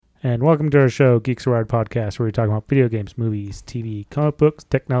And welcome to our show, Geeks podcast, where we talk about video games, movies, TV, comic books,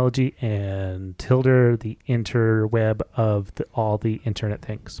 technology, and Tilder, the interweb of all the internet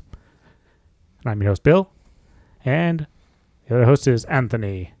things. And I'm your host, Bill, and the other host is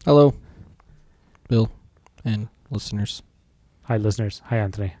Anthony. Hello, Bill and listeners. Hi, listeners. Hi,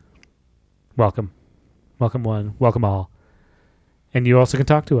 Anthony. Welcome. Welcome one. Welcome all. And you also can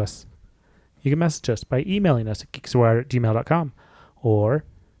talk to us. You can message us by emailing us at geekswired@gmail.com or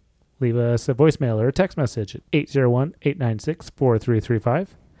leave us a voicemail or a text message at 801-896-4335.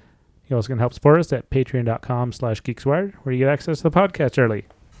 You also can help support us at patreon.com/geekswired, where you get access to the podcast early.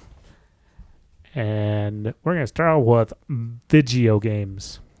 And we're going to start out with video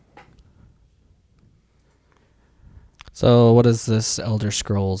games. So what is this Elder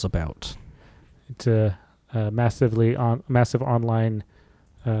Scrolls about? It's a massive online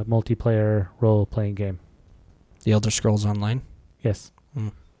multiplayer role-playing game. The Elder Scrolls Online? Yes.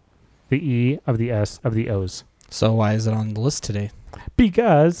 The E of the S of the O's. So why is it on the list today?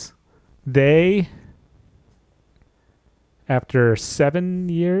 Because they, after 7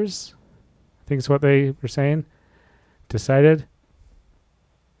 years, I think is what they were saying, decided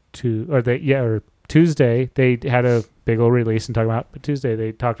to, or Tuesday, they had a big old release and talking about, but Tuesday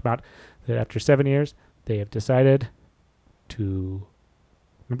they talked about that after 7 years, they have decided to,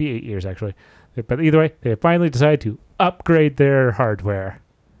 maybe 8 years actually, but either way, they have finally decided to upgrade their hardware,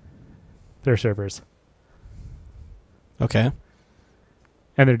 their servers. Okay.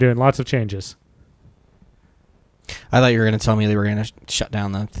 And they're doing lots of changes. I thought you were going to tell me they were going to shut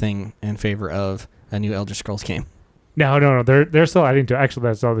down the thing in favor of a new Elder Scrolls game. No. They're still adding to. Actually,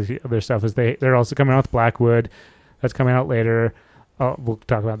 that's all the other stuff. Is they're also coming out with Blackwood. That's coming out later. We'll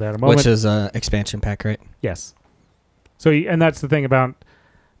talk about that in a moment. Which is an expansion pack, right? Yes. So, and that's the thing about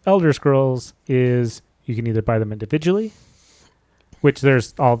Elder Scrolls is you can either buy them individually, which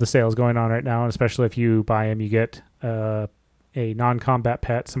there's all the sales going on right now, and especially if you buy them, you get a non-combat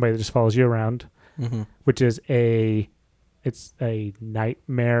pet, somebody that just follows you around, which is it's a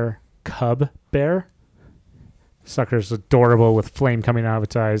nightmare cub bear. Sucker's adorable with flame coming out of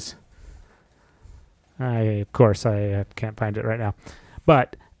its eyes. I can't find it right now.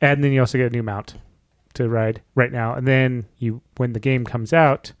 And then you also get a new mount to ride right now. And then when the game comes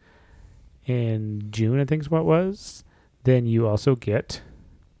out in June, I think is what it was, then you also get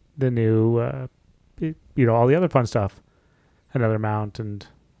the new, all the other fun stuff. Another mount, and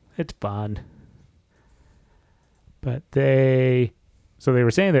it's fun. But they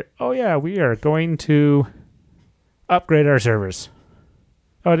were saying that, oh yeah, we are going to upgrade our servers.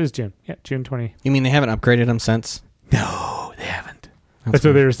 Oh, it is June. Yeah, June 20. You mean they haven't upgraded them since? No, they haven't. That's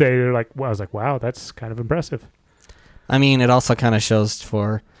what they were saying. They're like, well, I was like, wow, that's kind of impressive. I mean, it also kind of shows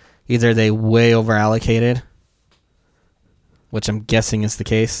for either they way over allocated, which I'm guessing is the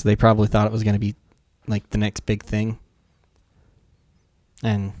case. They probably thought it was going to be like the next big thing.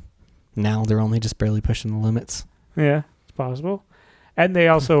 And now they're only just barely pushing the limits. Yeah, it's possible. And they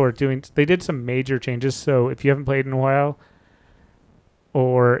also they did some major changes. So if you haven't played in a while,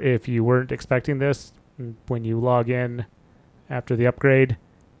 or if you weren't expecting this, when you log in after the upgrade,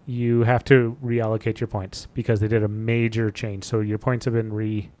 you have to reallocate your points because they did a major change. So your points have been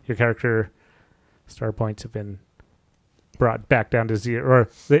your character star points have been brought back down to zero, or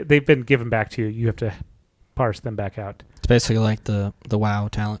they've been given back to you. You have to parse them back out. It's basically like the WoW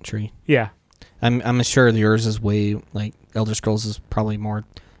talent tree. Yeah. I'm sure yours is way, like, Elder Scrolls is probably more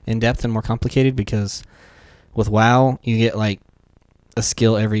in-depth and more complicated because with WoW, you get, like, a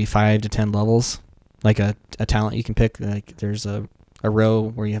skill every 5 to 10 levels. Like a talent you can pick. Like, there's a row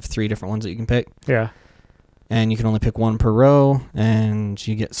where you have 3 different ones that you can pick. Yeah. And you can only pick one per row, and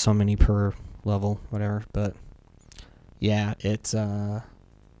you get so many per level, whatever. But, yeah, it's, I'm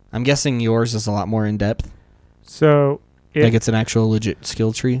guessing yours is a lot more in-depth. So... like it's an actual legit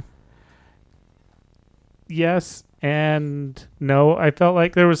skill tree? Yes and no. I felt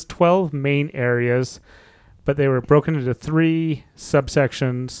like there was 12 main areas, but they were broken into 3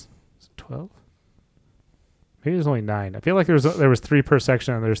 subsections. 12? Maybe there's only 9. I feel like there was 3 per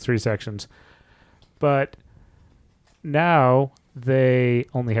section, and there's 3 sections. But now they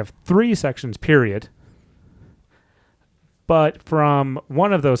only have 3 sections, period. But from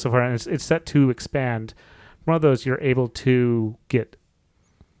one of those so far, and it's set to expand, one of those you're able to get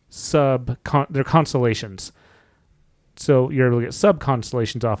they're constellations. So you're able to get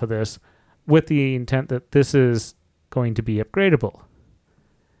sub-constellations off of this with the intent that this is going to be upgradable.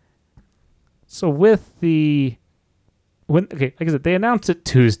 So like I said, they announced it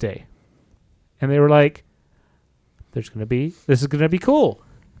Tuesday. And they were like, this is going to be cool.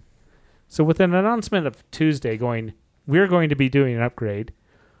 So with an announcement of Tuesday going, we're going to be doing an upgrade,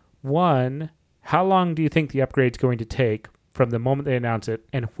 One, how long do you think the upgrade's going to take from the moment they announce it,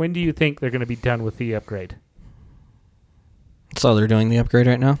 and when do you think they're going to be done with the upgrade? So they're doing the upgrade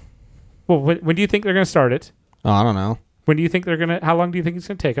right now? Well, when do you think they're going to start it? Oh, I don't know. When do you think they're going to... How long do you think it's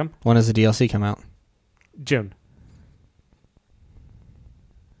going to take them? When does the DLC come out? June.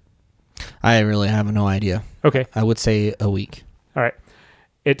 I really have no idea. Okay. I would say a week. All right.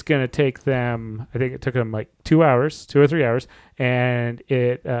 It's going to take them... I think it took them like 2 hours, 2 or 3 hours, and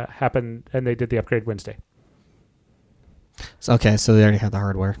it happened, and they did the upgrade Wednesday. Okay, so they already had the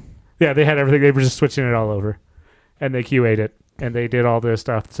hardware. Yeah, they had everything. They were just switching it all over, and they QA'd it, and they did all this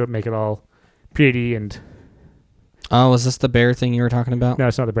stuff to make it all pretty and... Oh, is this the bear thing you were talking about? No,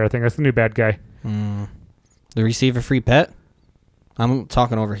 it's not the bear thing. That's the new bad guy. The receive a free pet? I'm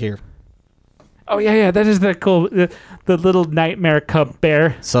talking over here. Oh, yeah. That is the cool... The little nightmare cub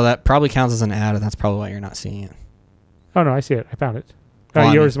bear. So that probably counts as an ad, and that's probably why you're not seeing it. Oh, no, I see it. I found it.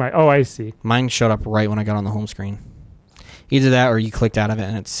 Well, Yours might... Oh, I see. Mine showed up right when I got on the home screen. Either that or you clicked out of it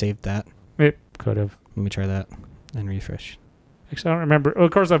and it saved that. It could have. Let me try that and refresh. Actually, I don't remember. Well,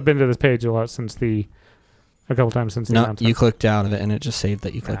 of course, I've been to this page a lot since a couple times since the No, announcement. you clicked out of it and it just saved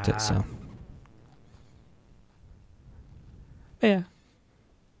that you clicked it. So yeah.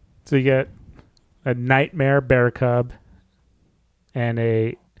 So you get a nightmare bear cub and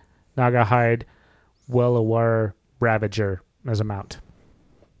a Nagahide Wellawar Ravager as a mount.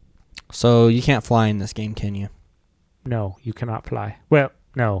 So you can't fly in this game, can you? No, you cannot fly. Well,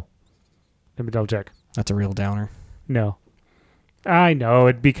 no. Let me double check. That's a real downer. No. I know,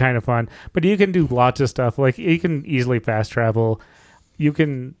 it'd be kind of fun. But you can do lots of stuff. Like, you can easily fast travel. You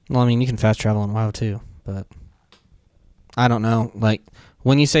can... Well, I mean, you can fast travel in WoW too, but... I don't know. Like,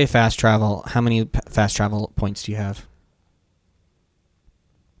 when you say fast travel, how many fast travel points do you have?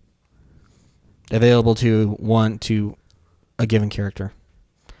 Available to a given character.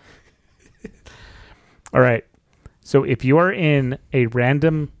 All right. So if you are in a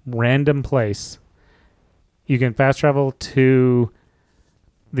random place, you can fast travel to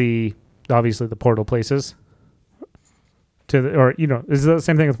obviously the portal places. Is it the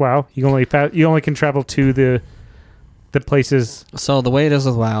same thing with WoW? You only can travel to the places. So the way it is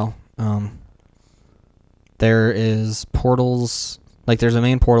with WoW, there is portals. Like there's a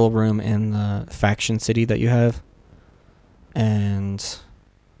main portal room in the faction city that you have, and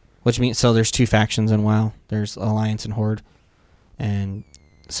which means so there's two factions in WoW. There's Alliance and Horde, and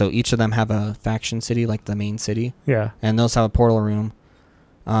so each of them have a faction city, like the main city. Yeah, and those have a portal room.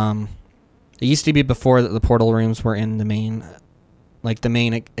 It used to be before that the portal rooms were in the main, like the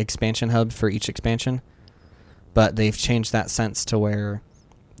main expansion hub for each expansion, but they've changed that sense to where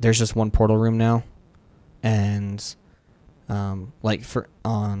there's just one portal room now, and and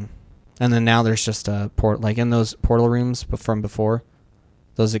then now there's just a port, like in those portal rooms from before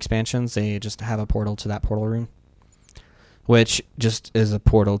those expansions, they just have a portal to that portal room, which just is a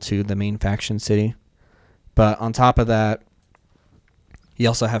portal to the main faction city. But on top of that, you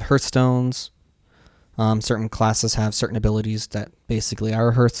also have Hearthstones. Certain classes have certain abilities that basically are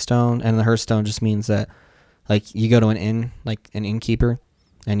a Hearthstone, and the Hearthstone just means that, like, you go to an inn, like an innkeeper,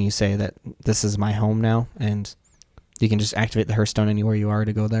 and you say that this is my home now, and you can just activate the Hearthstone anywhere you are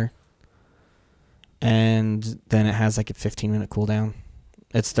to go there. And then it has like a 15-minute cooldown.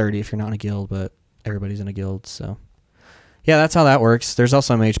 It's 30 if you're not in a guild, but everybody's in a guild, so... Yeah, that's how that works. There's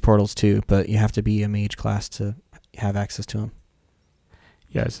also mage portals too, but you have to be a mage class to have access to them.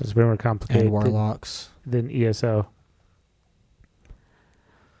 Yes, it's way more complicated. And warlocks. Than ESO.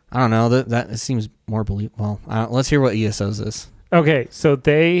 I don't know. That seems more believable. Let's hear what ESO's is. Okay, so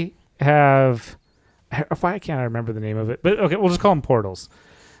they have... Why can't I remember the name of it? But okay, we'll just call them portals.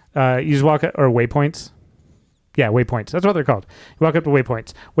 You just walk or waypoints. Yeah, waypoints. That's what they're called. You walk up to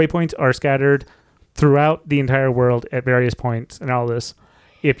waypoints. Waypoints are scattered throughout the entire world at various points and all this.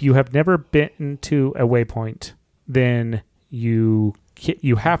 If you have never been to a waypoint, then you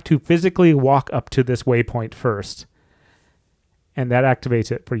have to physically walk up to this waypoint first, and that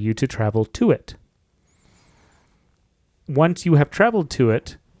activates it for you to travel to it. Once you have traveled to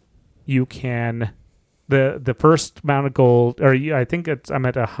it, you can the first amount of gold, or I think I'm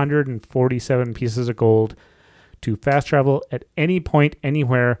at 147 pieces of gold to fast travel at any point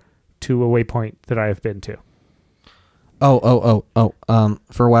anywhere to a waypoint that I have been to.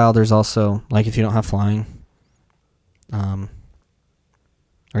 For a while, there's also, like, if you don't have flying, or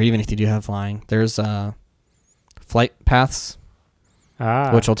even if you do have flying, there's flight paths,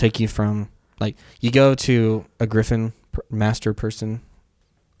 which will take you from, like, you go to a griffin master person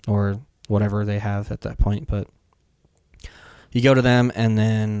or whatever they have at that point, but you go to them and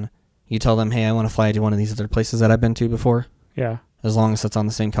then you tell them, hey, I want to fly to one of these other places that I've been to before. Yeah. as long as it's on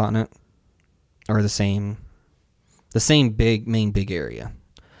the same continent or the same main big area,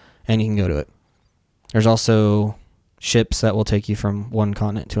 and you can go to it. There's also ships that will take you from one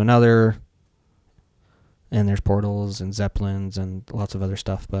continent to another, and there's portals and zeppelins and lots of other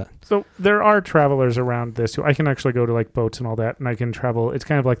stuff. But so there are travelers around this who I can actually go to like boats and all that, and I can travel. It's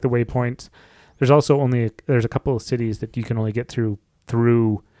kind of like the waypoints. There's also there's a couple of cities that you can only get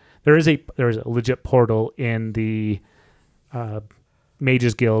through. There is a legit portal in the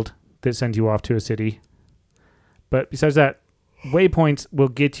Mages Guild that sends you off to a city. But besides that, waypoints will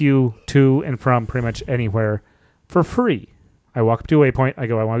get you to and from pretty much anywhere for free. I walk up to a waypoint. I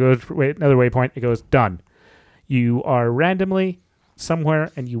go, I want to go to another waypoint. It goes, done. You are randomly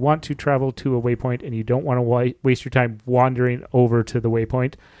somewhere and you want to travel to a waypoint and you don't want to waste your time wandering over to the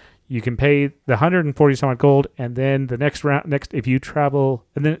waypoint. You can pay the 140 some odd gold, and then the next if you travel,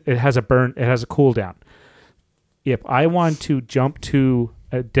 and then it has a cooldown. If I want to jump to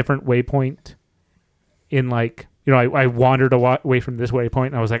a different waypoint in like, I wandered away from this waypoint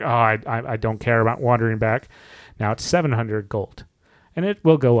and I was like, I don't care about wandering back. Now it's 700 gold, and it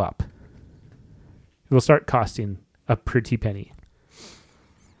will go up. It will start costing a pretty penny.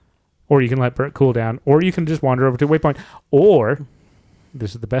 Or you can let it cool down, or you can just wander over to a waypoint, or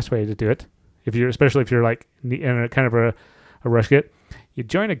this is the best way to do it. Especially if you're like in a kind of a rush get, you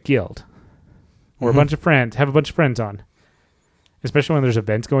join a guild or a bunch of friends, have a bunch of friends on. Especially when there's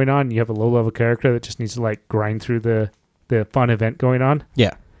events going on, you have a low level character that just needs to like grind through the fun event going on.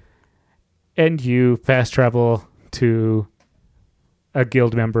 Yeah. And you fast travel to a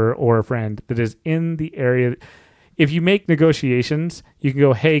guild member or a friend that is in the area. If you make negotiations, you can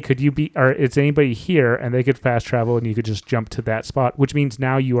go, hey, is anybody here? And they could fast travel and you could just jump to that spot, which means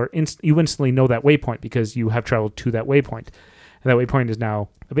now you instantly know that waypoint because you have traveled to that waypoint. And that waypoint is now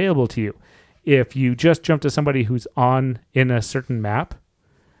available to you. If you just jump to somebody who's in a certain map,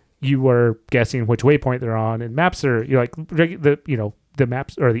 you are guessing which waypoint they're on. And maps are, the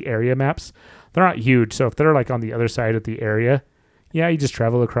maps or the area maps, they're not huge. So if they're like on the other side of the area, you just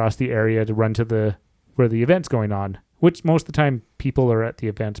travel across the area to run to where the event's going on, which most of the time people are at the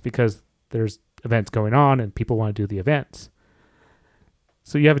events because there's events going on and people want to do the events.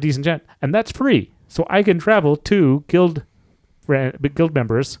 So you have a decent chance, and that's free. So I can travel to guild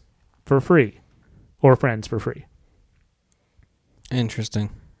members for free or friends for free.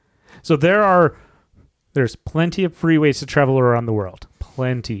 Interesting. So there's plenty of free ways to travel around the world.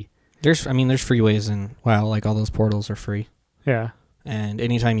 Plenty. There's free ways in WoW, like all those portals are free. Yeah. And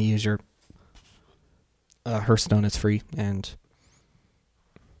anytime you use your Hearthstone, it's free, and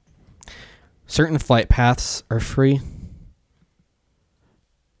certain flight paths are free,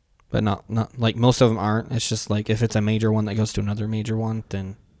 but not like most of them aren't. It's just like if it's a major one that goes to another major one,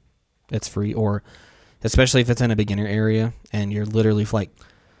 then it's free. Or especially if it's in a beginner area and you're literally like,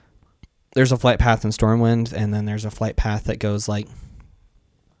 there's a flight path in Stormwind, and then there's a flight path that goes like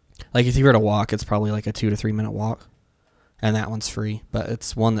if you were to walk, it's probably like a 2 to 3 minute walk, and that one's free. But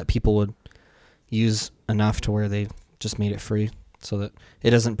it's one that people would use enough to where they just made it free so that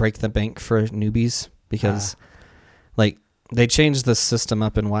it doesn't break the bank for newbies, because they changed the system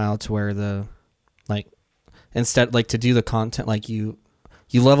up in WoW to where instead to do the content, like you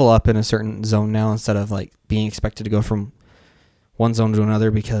level up in a certain zone now instead of like being expected to go from one zone to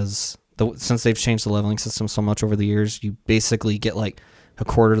another, because since they've changed the leveling system so much over the years, you basically get like a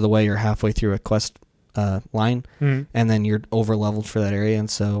quarter of the way or halfway through a quest line, and then you're over leveled for that area, and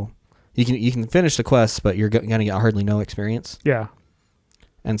so you can finish the quest, but you're gonna get hardly no experience. Yeah.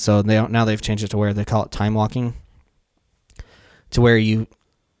 And so they've changed it to where they call it time walking, to where you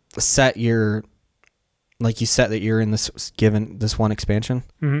set that you're in this one expansion,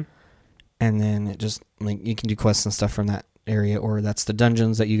 and then it just like you can do quests and stuff from that area, or that's the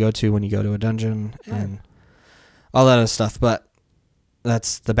dungeons that you go to when you go to a dungeon, and all that other stuff. But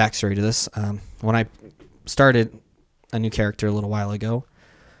that's the backstory to this. When I started a new character a little while ago,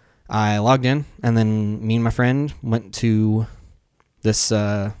 I logged in, and then me and my friend went to this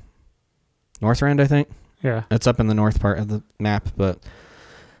Northrend, I think. Yeah. It's up in the north part of the map, but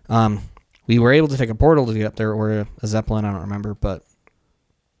we were able to take a portal to get up there, or a zeppelin, I don't remember, but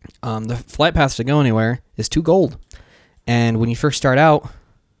the flight path to go anywhere is 2 gold. And when you first start out,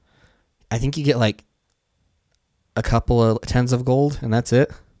 I think you get like a couple of tens of gold, and that's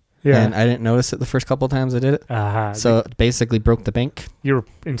it. Yeah. And I didn't notice it the first couple of times I did it. So it basically broke the bank. You were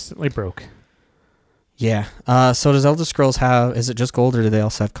instantly broke. Yeah. So does Elder Scrolls have, is it just gold, or do they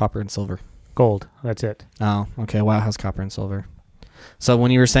also have copper and silver? Gold. That's it. Oh, okay. WoW has copper and silver. So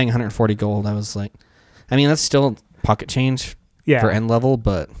when you were saying 140 gold, I was like, I mean, that's still pocket change for end level,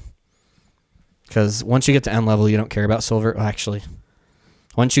 but Because once you get to end level, you don't care about silver. Well, actually,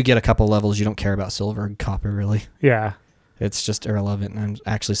 once you get a couple levels, you don't care about silver and copper, really. Yeah. It's just irrelevant, and I'm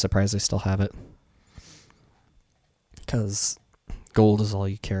actually surprised they still have it. Because gold is all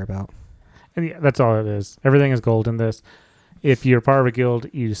you care about. And yeah, that's all it is. Everything is gold in this. If you're part of a guild,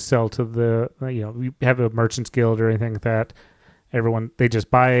 you sell to you have a merchant's guild or anything like that. They just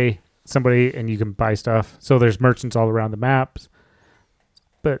buy somebody and you can buy stuff. So there's merchants all around the maps.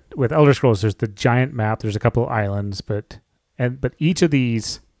 But with Elder Scrolls, there's the giant map. There's a couple of islands, but each of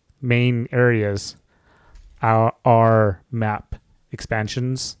these main areas are map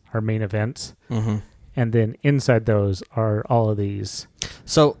expansions, are main events. Mm-hmm. And then inside those are all of these.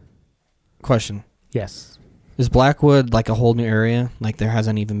 So, question. Yes. Is Blackwood like a whole new area? Like there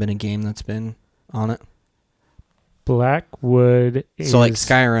hasn't even been a game that's been on it? Blackwood is... So like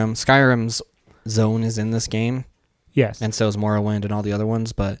Skyrim's zone is in this game. Yes. And so is Morrowind and all the other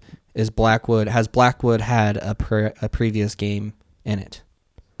ones, but has Blackwood had a previous game in it?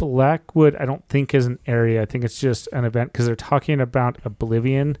 Blackwood, I don't think is an area. I think it's just an event because they're talking about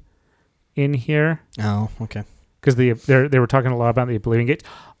Oblivion in here. Oh, okay. Because they were talking a lot about the Oblivion Gate.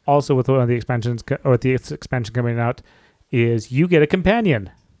 Also, with one of the expansions, or the expansion coming out, is you get a companion.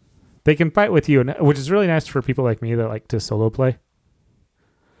 They can fight with you, which is really nice for people like me that like to solo play.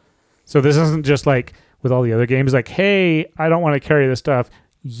 So this isn't just like with all the other games, like, hey, I don't want to carry this stuff.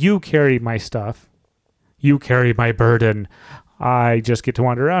 You carry my stuff. You carry my burden. I just get to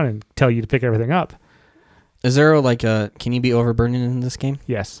wander around and tell you to pick everything up. Is there can you be overburdened in this game?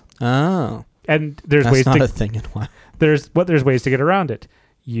 Yes. Oh. And there's That's ways not to... a thing in WoW. There's ways to get around it.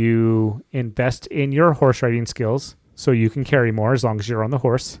 You invest in your horse riding skills so you can carry more as long as you're on the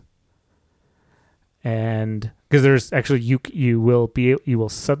horse. And because there's actually you will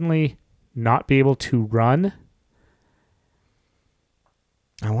suddenly not be able to run.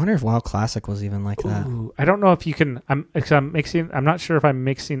 I wonder if WoW Classic was even like that. Ooh, I don't know if you can. I'm not sure if I'm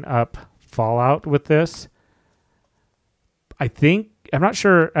mixing up Fallout with this. I'm not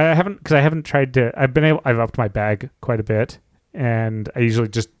sure. I haven't tried to. I've upped my bag quite a bit, and I usually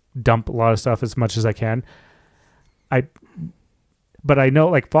just dump a lot of stuff as much as I can. But I know,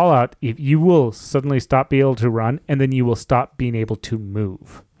 like Fallout, if you will suddenly stop being able to run, and then you will stop being able to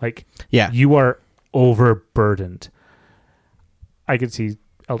move. Like, yeah, you are overburdened. I could see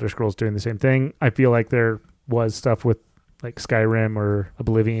Elder Scrolls doing the same thing. I feel like there was stuff with like Skyrim or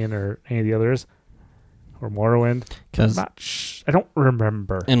Oblivion or any of the others, or Morrowind. Because I don't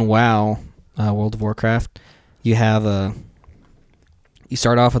remember. In WoW, World of Warcraft, you have you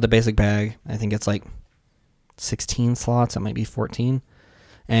start off with a basic bag. I think it's like 16 slots. It might be 14.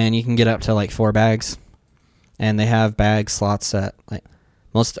 And you can get up to like 4 bags. And they have bag slots at like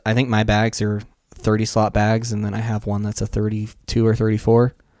I think my bags are 30 slot bags, and then I have one that's a 32 or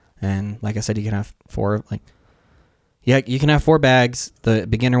 34. And like I said, you can have 4 you can have 4 bags. The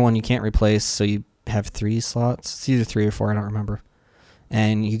beginner one you can't replace, so you have 3 slots. It's either 3 or 4, I don't remember.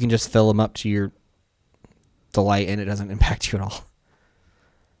 And you can just fill them up to your delight, and it doesn't impact you at all.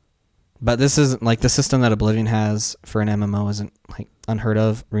 But this isn't like the system that Oblivion has for an MMO isn't like unheard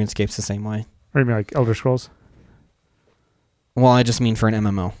of. RuneScape's the same way. Or you mean like Elder Scrolls? Well, I just mean for an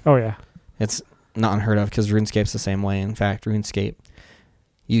MMO. Oh yeah, it's not unheard of because RuneScape's the same way. In fact, RuneScape,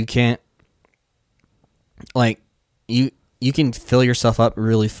 you can't you can fill yourself up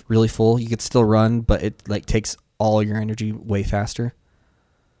really really full. You could still run, but it like takes all your energy way faster.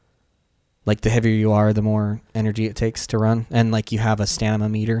 Like the heavier you are, the more energy it takes to run. And like you have a stamina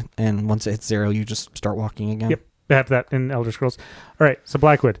meter, and once it hits 0, you just start walking again. Yep, they have that in Elder Scrolls. All right, so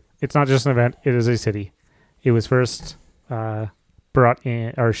Blackwood, it's not just an event, it is a city. It was first brought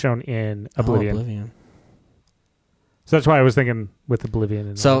in or shown in Oblivion. Oblivion. So that's why I was thinking with Oblivion.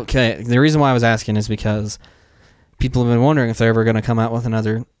 And so, okay, the reason why I was asking is because people have been wondering if they're ever going to come out with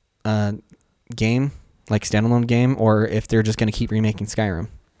another game, like standalone game, or if they're just going to keep remaking Skyrim.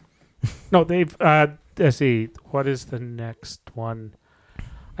 No, they've, let's see, what is the next one?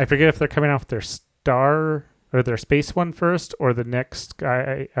 I forget if they're coming out with their Star or their Space one first, or the next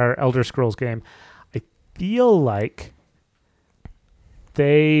guy, or Elder Scrolls game. I feel like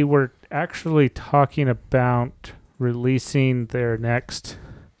they were actually talking about releasing their next,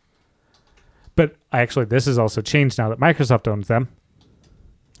 but actually this is also changed now that Microsoft owns them.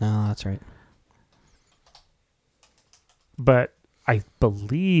 Oh, that's right. But I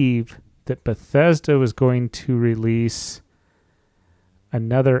believe that Bethesda was going to release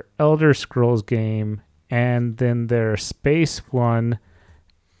another Elder Scrolls game and then their space one.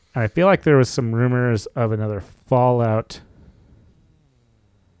 And I feel like there was some rumors of another Fallout.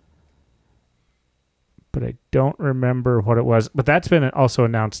 but I don't remember what it was. But that's been also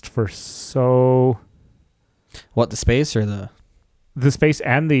announced for What, the space or the space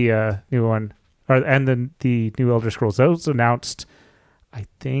and the new one, and the new Elder Scrolls. Those announced, I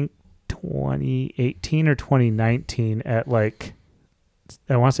think, 2018 or 2019 at like,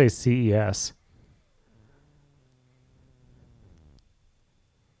 I want to say CES.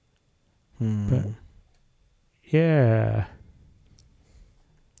 But yeah.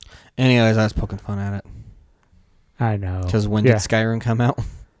 Anyways, I was poking fun at it. I know. Because when did Skyrim come out?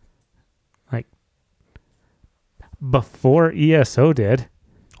 Like, before ESO did.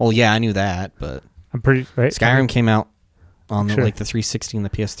 Oh, yeah, I knew that, but I'm pretty right. Skyrim came out on sure. the 360 and the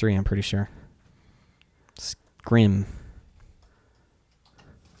PS3, I'm pretty sure. Scrim.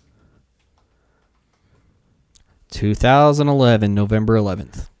 2011, November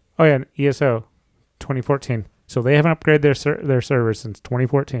 11th. Oh yeah, ESO 2014. So they haven't upgraded their servers since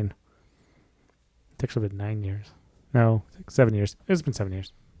 2014. It's actually been 9 years. No, 7 years. It's been 7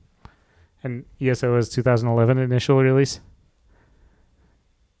 years. And ESO is 2011 initial release.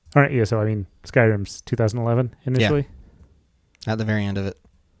 Or not ESO, I mean Skyrim's 2011 initially. Yeah. At the very end of it.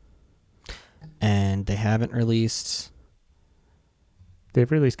 And they haven't released...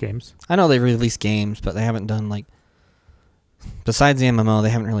 They've released games. I know they've released games, but they haven't done like... Besides the MMO, they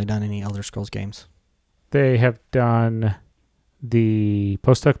haven't really done any Elder Scrolls games. They have done the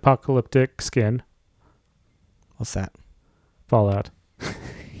post-apocalyptic skin. What's that? Fallout.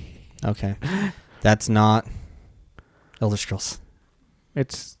 Okay. That's not Elder Scrolls.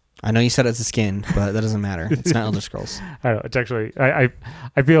 I know you said it's a skin, but that doesn't matter. It's not Elder Scrolls. I don't know. It's actually... I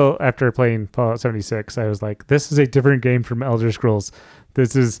feel after playing Fallout 76, I was like, this is a different game from Elder Scrolls.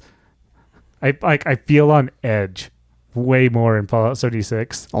 This is... I feel on edge way more in Fallout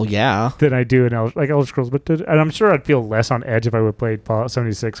 76. Oh, yeah. Than I do in Elder Scrolls. And I'm sure I'd feel less on edge if I would play Fallout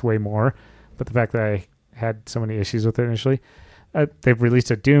 76 way more. But the fact that I had so many issues with it initially. They've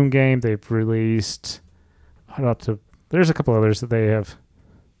released a Doom game. They've released... There's a couple others that they have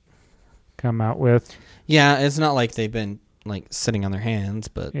come out with. Yeah, it's not like they've been like sitting on their hands,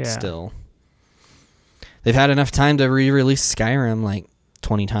 but still. They've had enough time to re-release Skyrim like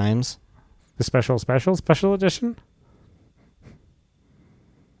 20 times. The special edition?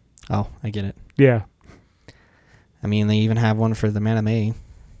 Oh, I get it. Yeah. I mean, they even have one for the Maname.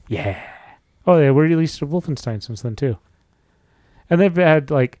 Yeah. Oh, they released Wolfenstein since then too. And they've had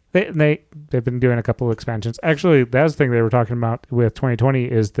they've been doing a couple of expansions. Actually, that's the thing they were talking about with 2020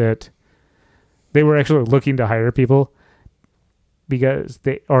 is that they were actually looking to hire people because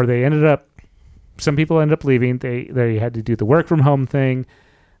some people ended up leaving. They had to do the work from home thing.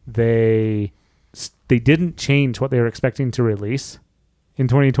 They didn't change what they were expecting to release in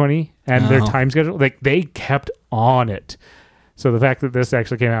 2020 and their time schedule. Like they kept on it. So the fact that this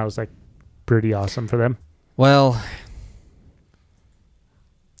actually came out was like pretty awesome for them. Well,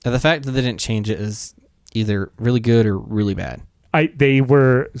 the fact that they didn't change it is either really good or really bad. They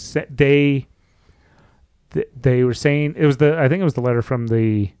were saying it was I think it was the letter from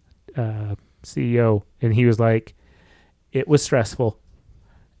the CEO, and he was like, it was stressful,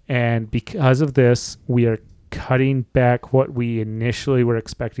 and because of this, we are cutting back what we initially were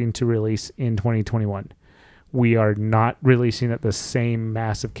expecting to release in 2021. We are not releasing at the same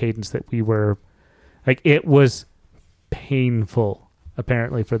massive cadence that we were. Like it was painful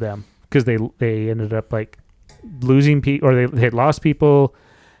apparently for them because they ended up like losing people, or they had lost people.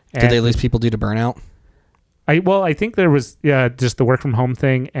 Did they lose people due to burnout? I think there was just the work from home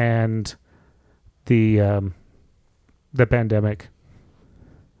thing and the pandemic.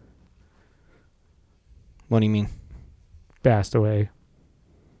 What do you mean? Passed away.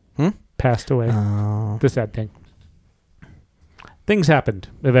 Passed away. The sad thing. Things happened.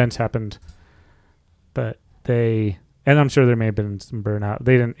 Events happened. But and I'm sure there may have been some burnout.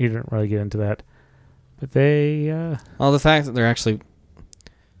 He didn't really get into that. But well, the fact that they're actually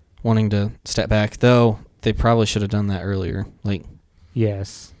wanting to step back, though, they probably should have done that earlier.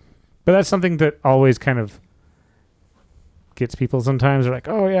 Yes. But that's something that always kind of gets people sometimes. They're like,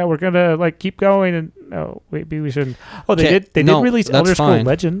 oh, yeah, we're going to keep going. And no, maybe we shouldn't. Oh, they did release Elder Scrolls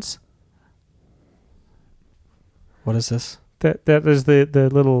Legends. What is this? That is the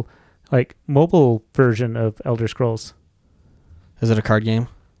little mobile version of Elder Scrolls. Is it a card game?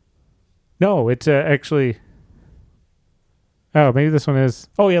 No, it's actually... Oh, maybe this one is...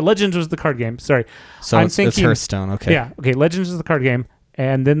 Oh, yeah, Legends was the card game. Sorry. So it's Hearthstone, okay. Yeah, okay, Legends is the card game.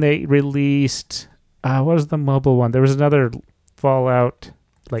 And then they released... what was the mobile one? There was another Fallout,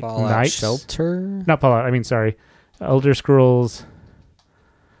 Fallout Knights. Shelter? Not Fallout, I mean, sorry. Elder Scrolls...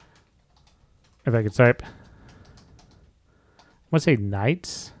 If I could type... I want to say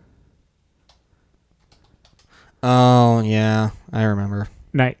Knights. Oh, yeah. I remember.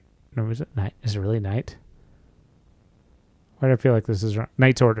 Night. No, is it night? Is it really night? Why do I feel like this is wrong?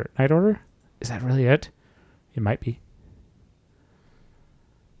 Knight's Order. Night Order? Is that really it? It might be.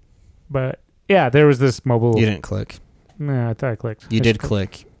 But, yeah, there was this mobile... You didn't click. No, I thought I clicked. You did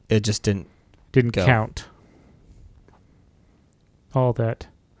click. It just didn't go. Count. All that.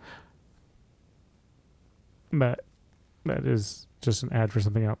 But that is just an ad for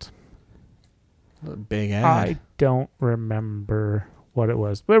something else. A big ad. I don't remember what it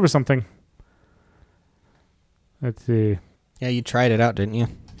was. But it was something. Let's see. Yeah, you tried it out, didn't you?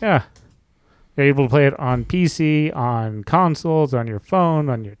 Yeah. You're able to play it on PC, on consoles, on your phone,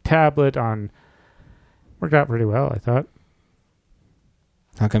 on your tablet, on... Worked out pretty well, I thought.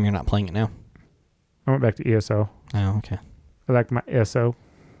 How come you're not playing it now? I went back to ESO. Oh, okay. I like my ESO.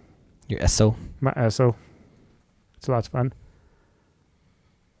 Your SO? My ESO. It's lots of fun.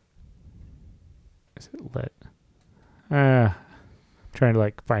 Is it lit? Trying to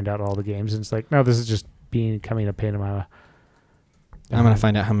like find out all the games, and it's like, no, this is just becoming a pain in my... I'm going to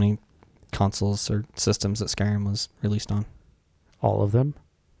find out how many consoles or systems that Skyrim was released on. All of them?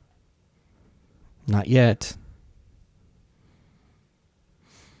 Not yet.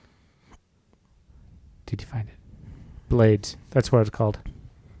 Did you find it? Blades. That's what it's called.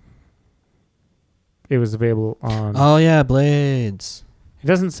 It was available on... Oh, yeah, Blades. It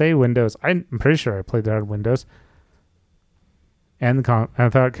doesn't say Windows. I'm pretty sure I played that on Windows. And I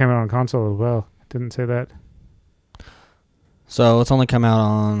thought it came out on console as well. It didn't say that. So it's only come out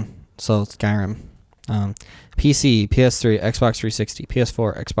on... So Skyrim. PC, PS3, Xbox 360,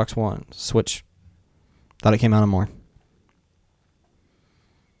 PS4, Xbox One, Switch. Thought it came out on more.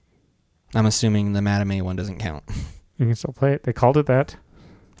 I'm assuming the Madame one doesn't count. You can still play it. They called it that.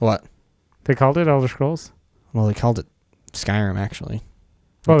 What? They called it Elder Scrolls. Well, they called it Skyrim, actually.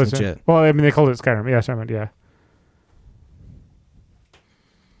 Well, That's that's legit. Well, I mean, they called it Skyrim. Yes, I meant, yeah.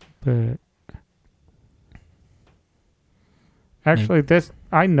 But actually, this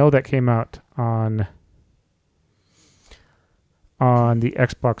I know that came out on the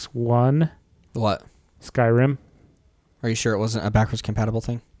Xbox One. What? Skyrim. Are you sure it wasn't a backwards compatible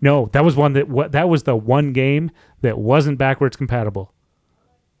thing? No, that was one that was the one game that wasn't backwards compatible.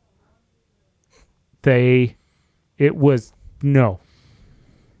 That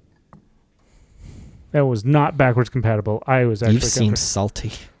was not backwards compatible. I was actually... You seem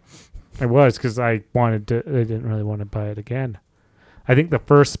salty. I was, because I didn't really want to buy it again. I think the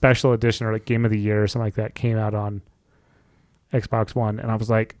first special edition or like Game of the Year or something like that came out on Xbox One, and I was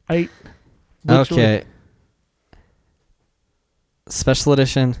like, Okay. Special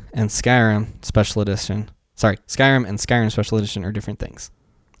edition and Skyrim special edition. Sorry, Skyrim and Skyrim special edition are different things,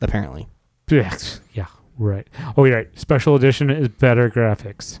 apparently. Yeah, right. Oh, you're right. Special edition is better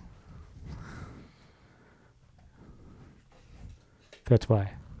graphics. That's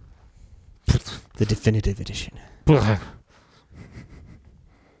why. The definitive edition. That's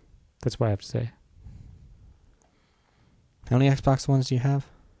why I have to say. How many Xbox Ones do you have?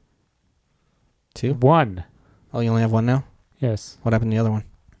 2? One. Oh, you only have one now? Yes. What happened to the other one?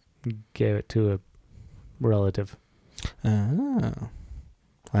 Gave it to a relative. Oh.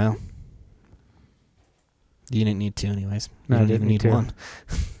 Well. You didn't need 2 anyways. You No, I don't didn't even need need 2. 1.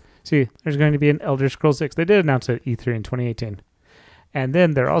 See, there's going to be an Elder Scrolls 6. They did announce it at E3 in 2018. And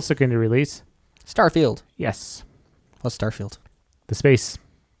then they're also going to release... Starfield. Yes. What's Starfield? The space.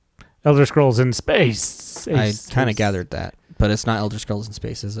 Elder Scrolls in space. I kind of gathered that. But it's not Elder Scrolls in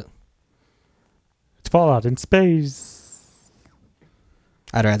space, is it? It's Fallout in space.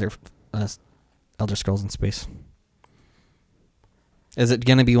 I'd rather Elder Scrolls in space. Is it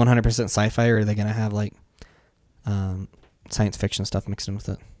going to be 100% sci-fi, or are they going to have like science fiction stuff mixed in with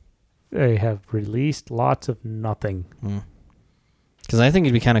it? They have released lots of nothing. Because I think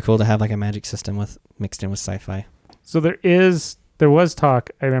it'd be kind of cool to have like a magic system mixed in with sci-fi. So there was talk,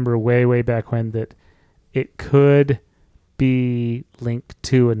 I remember way back when, that it could be linked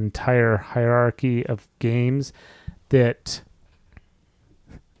to an entire hierarchy of games, that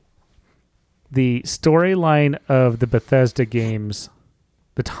the storyline of the Bethesda games,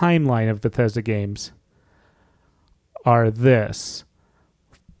 the timeline of Bethesda games are this: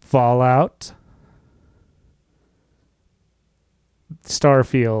 Fallout,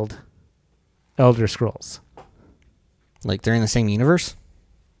 Starfield, Elder Scrolls. Like they're in the same universe?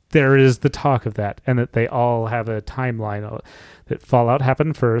 There is the talk of that, and that they all have a timeline. That Fallout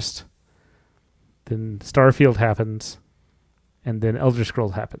happened first, then Starfield happens, and then Elder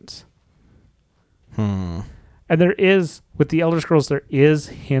Scrolls happens. And there is, with the Elder Scrolls, there is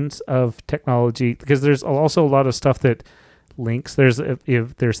hints of technology, because there's also a lot of stuff that links. There's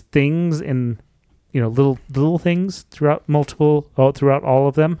things in little things throughout all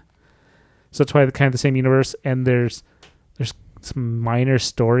of them. So that's why kind of the same universe, and there's some minor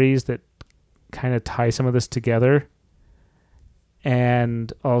stories that kind of tie some of this together.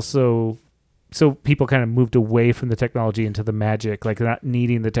 And also, so people kind of moved away from the technology into the magic, like they're not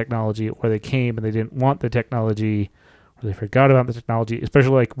needing the technology, or they came and they didn't want the technology, or they forgot about the technology,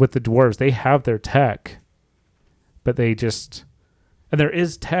 especially like with the dwarves. They have their tech, but and there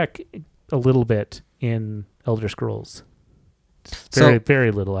is tech a little bit in Elder Scrolls. Very,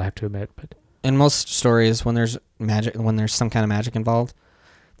 very little, I have to admit. But in most stories, when there's some kind of magic involved,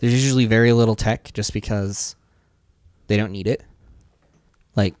 there's usually very little tech just because they don't need it.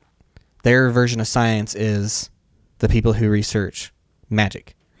 Like, their version of science is the people who research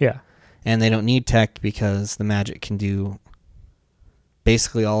magic. Yeah. And they don't need tech because the magic can do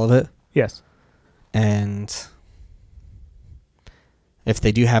basically all of it. Yes. And if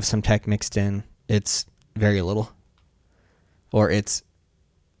they do have some tech mixed in, it's very little. Or it's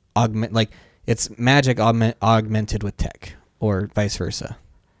it's magic augmented with tech, or vice versa.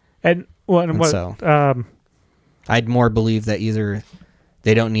 And I'd more believe that either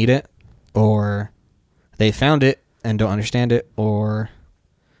they don't need it, or they found it and don't understand it, or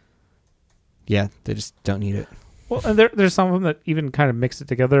they just don't need it. Well, and there's some of them that even kind of mix it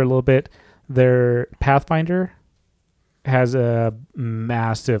together a little bit. Their Pathfinder has a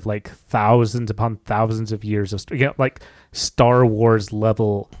massive, like, thousands upon thousands of years of like Star Wars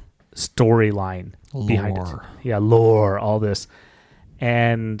level storyline behind it. Yeah, lore, all this.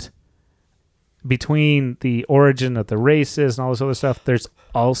 And between the origin of the races and all this other stuff, there's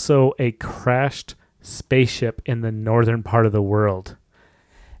also a crashed spaceship in the northern part of the world.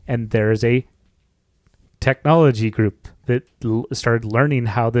 And there's a technology group that started learning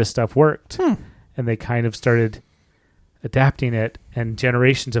how this stuff worked. And they kind of started adapting it, and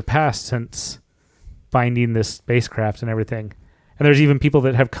generations have passed since finding this spacecraft and everything. And there's even people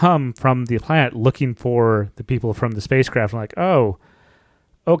that have come from the planet looking for the people from the spacecraft, and like, oh,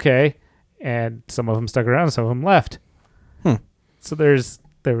 okay. And some of them stuck around, some of them left. So there was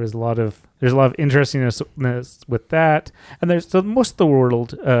a lot of interestingness with that. And most of the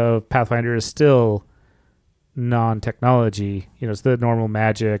world of Pathfinder is still non-technology. It's the normal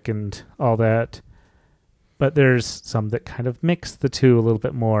magic and all that. But there's some that kind of mix the two a little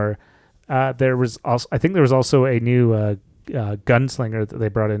bit more. I think there was also a new gunslinger that they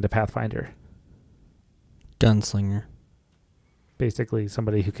brought into Pathfinder. Gunslinger. Basically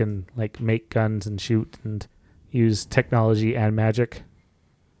somebody who can, like, make guns and shoot and use technology and magic.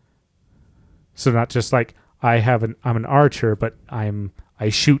 So not just like I'm an archer, but I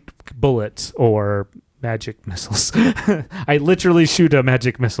shoot bullets or magic missiles. I literally shoot a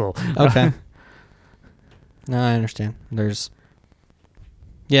magic missile. Okay. No, I understand. I've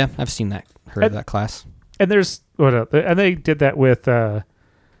seen that, heard of that class. And there's and they did that with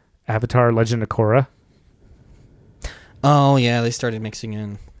Avatar: Legend of Korra. Oh yeah, they started mixing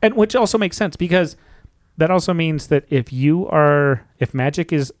in, and which also makes sense, because that also means that if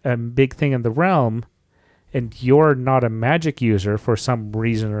magic is a big thing in the realm, and you're not a magic user for some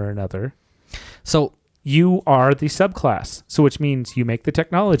reason or another, so you are the subclass. So which means you make the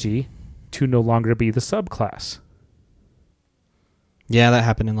technology to no longer be the subclass. Yeah, that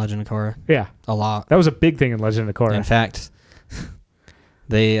happened in Legend of Korra. Yeah, a lot. That was a big thing in Legend of Korra. In fact,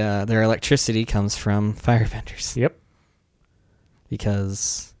 their electricity comes from firebenders. Yep.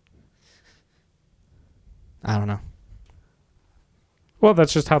 Because I don't know. Well,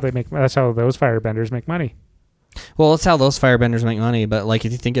 that's just how that's how those firebenders make money. Well, that's how those firebenders make money, but like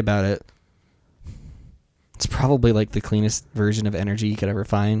if you think about it, it's probably like the cleanest version of energy you could ever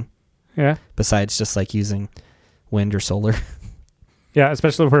find. Yeah. Besides just like using wind or solar. Yeah,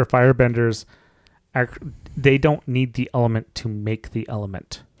 especially for firebenders, they don't need the element to make the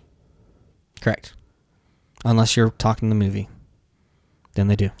element. Correct. Unless you're talking the movie. Then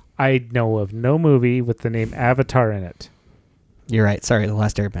they do. I know of no movie with the name Avatar in it. You're right. Sorry, The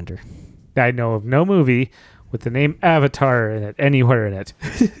Last Airbender. I know of no movie with the name Avatar in it, anywhere in it.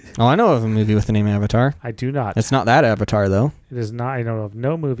 Oh, I know of a movie with the name Avatar. I do not. It's not that Avatar, though. It is not. I know of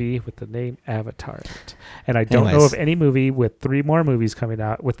no movie with the name Avatar in it. And I don't know of any movie with 3 more movies coming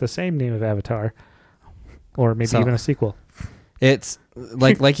out with the same name of Avatar. Or maybe even a sequel. It's,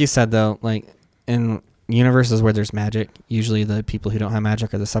 like you said, though, like, in universes where there's magic, usually the people who don't have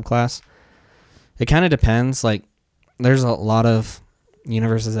magic are the subclass. It kind of depends. Like, there's a lot of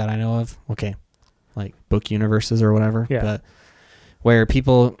universes that I know of. Okay. Like book universes or whatever. Yeah. But where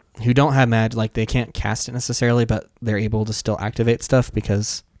people who don't have magic, like they can't cast it necessarily, but they're able to still activate stuff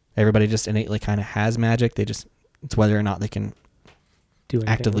because everybody just innately kind of has magic. It's whether or not they can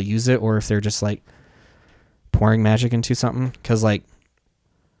actively use it, or if they're just like pouring magic into something, because like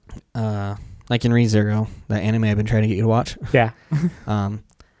in ReZero, that anime I've been trying to get you to watch. Yeah.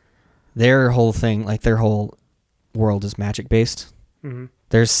 Their whole thing, like their whole world is magic based. Mm-hmm.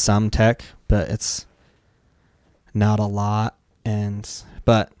 There's some tech, but it's not a lot.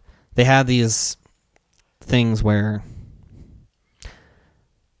 But they have these things where,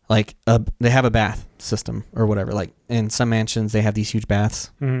 like, they have a bath system or whatever. Like in some mansions, they have these huge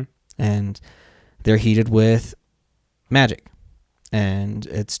baths, and they're heated with magic. And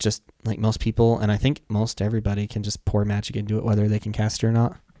it's just like most people, and I think most everybody can just pour magic into it, whether they can cast it or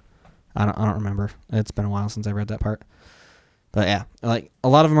not. I don't remember. It's been a while since I read that part. But yeah, like a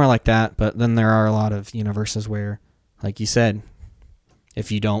lot of them are like that. But then there are a lot of universes where, like you said,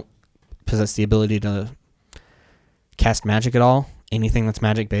 if you don't possess the ability to cast magic at all, anything that's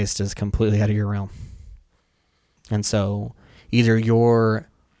magic based is completely out of your realm. And so either you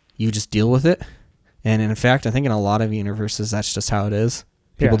just deal with it. And in fact, I think in a lot of universes, that's just how it is.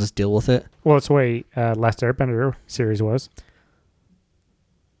 People just deal with it. Well, it's the way Last Airbender series was.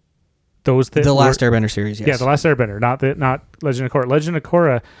 The Last Airbender series, yes. Yeah, the Last Airbender, not Legend of Korra. Legend of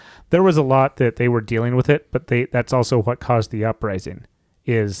Korra, there was a lot that they were dealing with it, but that's also what caused the uprising,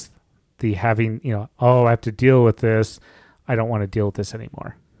 is the having, I have to deal with this. I don't want to deal with this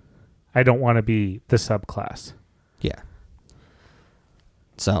anymore. I don't want to be the subclass. Yeah.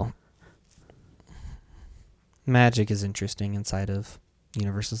 So, magic is interesting inside of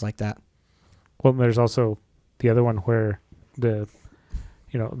universes like that. Well, there's also the other one where the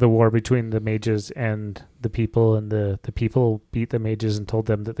war between the mages and the people, and the people beat the mages and told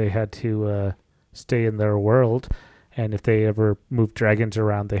them that they had to stay in their world, and if they ever moved dragons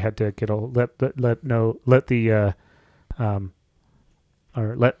around, they had to let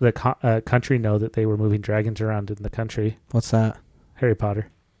the country know that they were moving dragons around in the country. What's that? Harry Potter.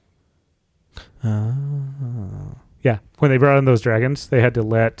 Oh. Yeah, when they brought in those dragons, they had to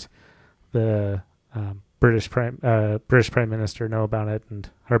let the British Prime Minister know about it, and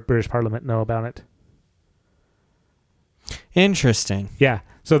our British Parliament know about it. Interesting. Yeah,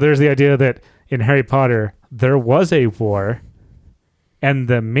 so there's the idea that in Harry Potter there was a war, and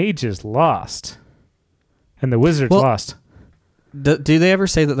the mages lost, and the wizards lost. Do they ever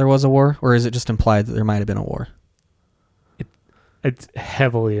say that there was a war, or is it just implied that there might have been a war? It's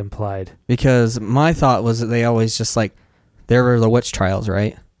heavily implied. Because my thought was that they always just there were the witch trials,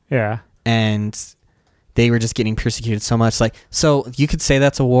 right? Yeah. And they were just getting persecuted so much. So you could say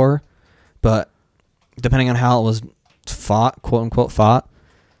that's a war, but depending on how it was fought, quote unquote fought,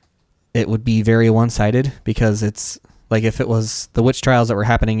 it would be very one-sided, because it's like if it was the witch trials that were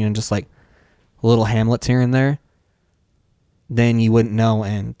happening in just little hamlets here and there, then you wouldn't know,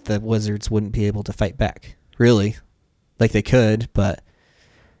 and the wizards wouldn't be able to fight back, really. They could, but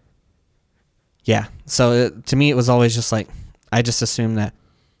yeah. So to me, it was always just I just assumed that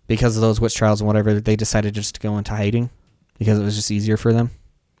because of those witch trials and whatever, they decided just to go into hiding because it was just easier for them.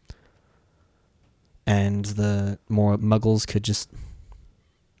 And the more muggles could just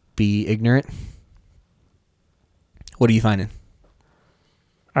be ignorant. What are you finding?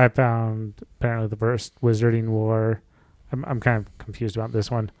 I found apparently the first Wizarding War. I'm kind of confused about this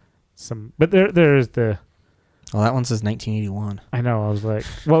one. But there's the... Well, that one says 1981. I know. I was like,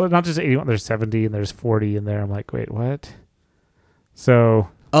 well, not just 81. There's 70 and there's 40 in there. I'm like, wait, what? So.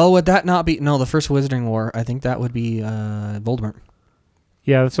 Oh, would that not be? No, the first Wizarding War. I think that would be Voldemort.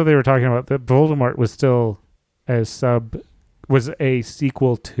 Yeah, that's what they were talking about. The Voldemort was still was a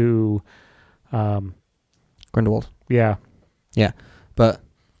sequel to Grindelwald. Yeah. Yeah. But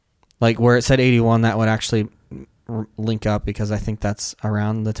where it said 81, that would actually link up, because I think that's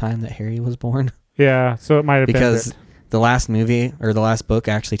around the time that Harry was born. Yeah, so it might have been because the last movie or the last book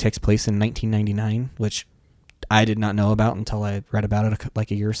actually takes place in 1999, which I did not know about until I read about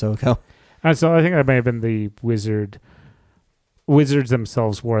it a year or so ago. And so I think that may have been the wizards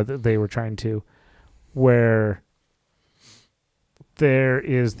themselves war that they were trying to, where there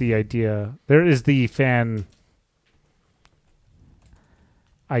is the fan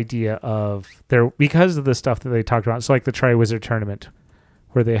idea of there, because of the stuff that they talked about. It's like the Triwizard Tournament,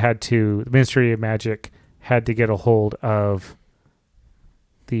 where they the Ministry of Magic had to get a hold of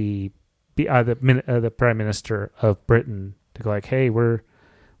the Prime Minister of Britain to go hey, we're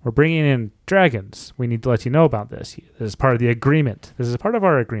bringing in dragons. We need to let you know about this. This is part of the agreement. This is part of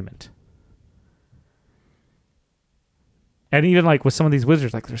our agreement. And even with some of these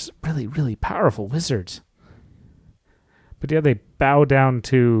wizards, there's really, really powerful wizards. But yeah, they bow down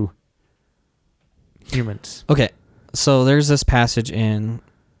to humans. Okay. So there's this passage in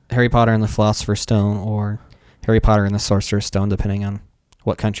Harry Potter and the Philosopher's Stone, or Harry Potter and the Sorcerer's Stone, depending on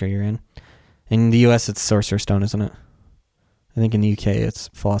what country you're in. In the U.S., it's Sorcerer's Stone, isn't it? I think in the UK, it's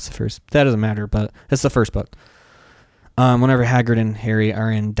Philosopher's. That doesn't matter, but it's the first book. Whenever Hagrid and Harry are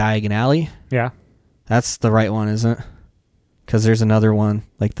in Diagon Alley. Yeah. That's the right one, isn't it? Because there's another one,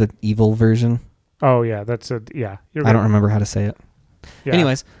 like the evil version. Oh, yeah. That's a... Yeah. You're I don't remember how to say it. Yeah.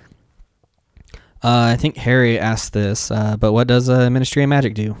 Anyways, I think Harry asked this, but what does Ministry of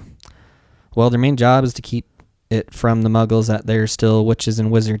Magic do? Well, their main job is to keep it from the muggles that there's still witches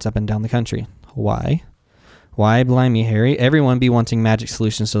and wizards up and down the country. Why? Why, blimey, Harry? Everyone be wanting magic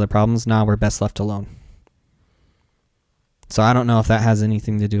solutions to their problems. Nah, we're best left alone. So I don't know if that has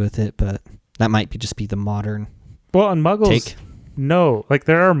anything to do with it, but that might just be the modern Well, on muggles, take. No. Like,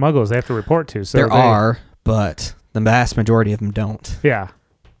 there are muggles they have to report to. So There are, but the vast majority of them don't. Yeah.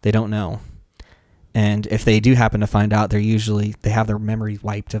 They don't know. And if they do happen to find out, they have their memory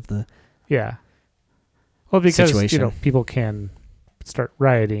wiped of the Yeah. Well, because, situation. people can start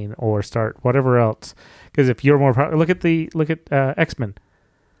rioting or start whatever else. Because if you're more... look at X-Men.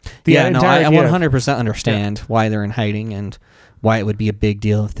 Yeah, no, I idea 100% understand why they're in hiding and why it would be a big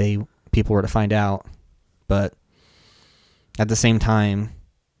deal if people were to find out. But at the same time,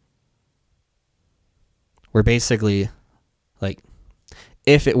 we're basically like,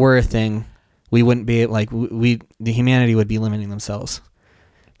 if it were a thing, we wouldn't be like the humanity would be limiting themselves,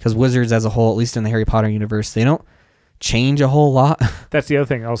 because wizards as a whole, at least in the Harry Potter universe, they don't change a whole lot. That's the other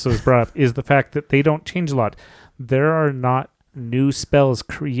thing also is brought up, is the fact that they don't change a lot. There are not new spells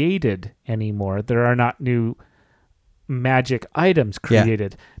created anymore. There are not new magic items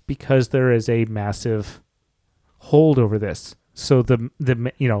created because there is a massive hold over this. So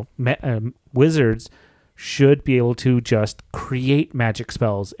wizards should be able to just create magic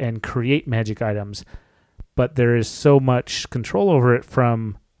spells and create magic items, but there is so much control over it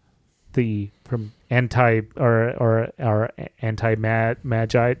from anti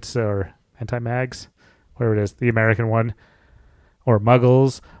magites or anti-mags, whatever it is, the American one, or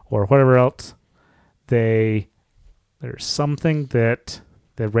muggles or whatever else. There's something that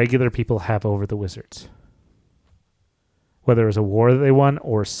the regular people have over the wizards, whether it was a war that they won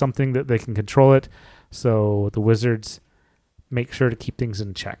or something that they can control it. So the wizards make sure to keep things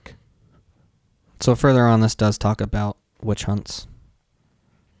in check. So further on, this does talk about witch hunts.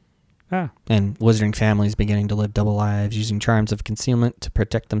 And wizarding families beginning to live double lives using charms of concealment to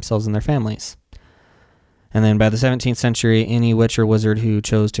protect themselves and their families. And then by the 17th century, any witch or wizard who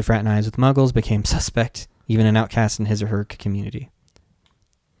chose to fraternize with muggles became suspect, even an outcast in his or her community.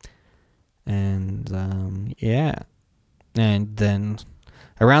 And, And then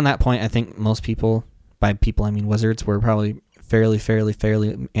around that point, I think most people, by people I mean wizards, were probably fairly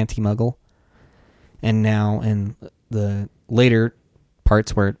anti-muggle. And now in the later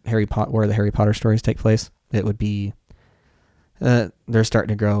parts where the Harry Potter stories take place, it would be they're starting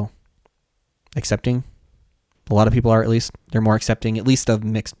to grow accepting. A lot of people are, at least. They're more accepting, at least of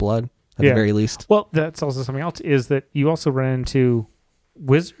mixed blood, at the very least. Well, that's also something else, is that you also run into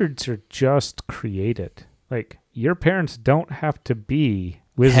wizards are just created. Like, your parents don't have to be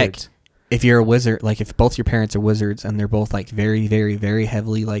wizards. Heck, if you're a wizard, like if both your parents are wizards and they're both like very, very, very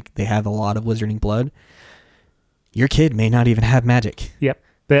heavily, like they have a lot of wizarding blood, your kid may not even have magic. Yep.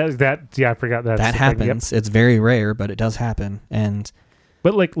 I forgot that. That happens. Yep. It's very rare, but it does happen.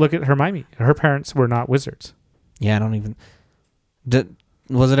 But like, look at Hermione. Her parents were not wizards. Yeah, I don't even...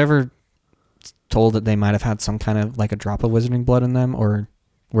 Was it ever told that they might have had some kind of, like, a drop of wizarding blood in them, or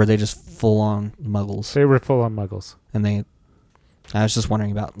were they just full-on muggles? They were full-on muggles. And I was just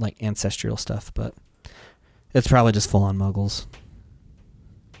wondering about, like, ancestral stuff, but it's probably just full-on muggles.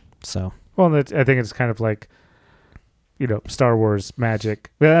 So... Well, I think it's kind of like, Star Wars magic.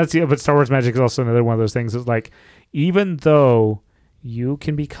 But Star Wars magic is also another one of those things that's like, even though you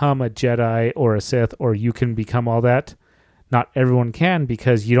can become a Jedi or a Sith, or you can become all that, not everyone can,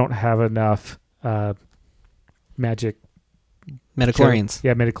 because you don't have enough magic. Midichlorians.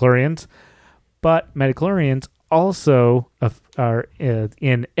 Midichlorians. But midichlorians also are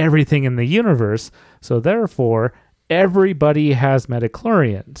in everything in the universe, so therefore everybody has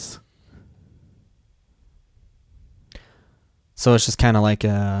midichlorians. So it's just kind of like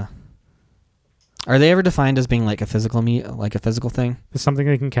are they ever defined as being like a physical thing? It's something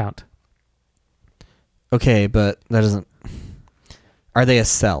they can count. Okay, but that doesn't... Are they a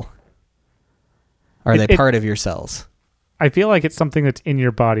cell? Are they part of your cells? I feel like it's something that's in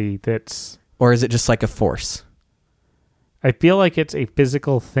your body that's... Or is it just like a force? I feel like it's a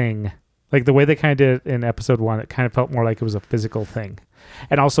physical thing. Like the way they kind of did it in episode 1, it kind of felt more like it was a physical thing.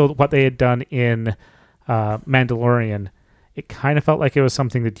 And also what they had done in Mandalorian, it kind of felt like it was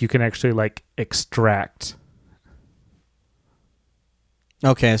something that you can actually like extract.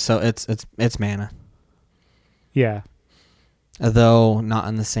 Okay, so it's mana. Yeah. Though not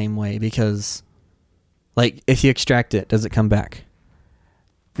in the same way, because like if you extract it, does it come back?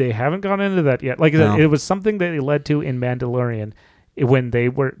 They haven't gone into that yet. Like I said, No. it was something that they led to in Mandalorian when they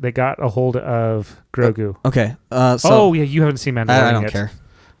got a hold of Grogu. Okay. Oh yeah, you haven't seen Mandalorian I don't yet. care.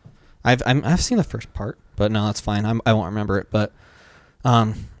 I've seen the first part, but no, that's fine. I won't remember it. But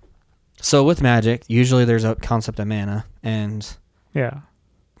so with magic, usually there's a concept of mana, and Yeah.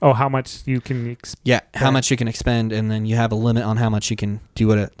 Oh, how much you can how much you can expend, and then you have a limit on how much you can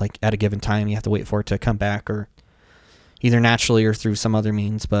do it at a given time. You have to wait for it to come back, or either naturally or through some other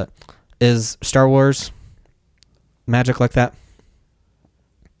means. But is Star Wars magic like that,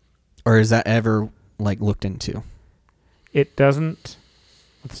 or is that ever like looked into? It doesn't.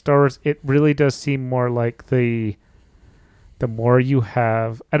 With Star Wars, it really does seem more like the more you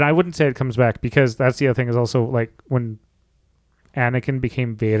have, and I wouldn't say it comes back, because that's the other thing is also like when Anakin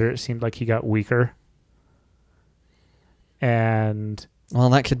became Vader, it seemed like he got weaker. And Well,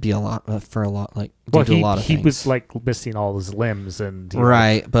 that could be a lot for a lot, like well, due to a lot of he things. was like missing all his limbs, and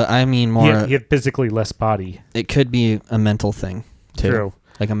Right, but I mean more. he had physically less body. It could be a mental thing too, True.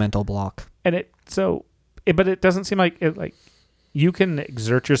 like a mental block. And but it doesn't seem like it. Like you can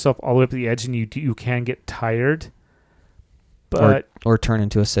exert yourself all the way up to the edge, and you can get tired. But Or turn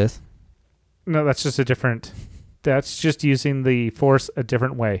into a Sith. no, that's just a different. That's just using the Force a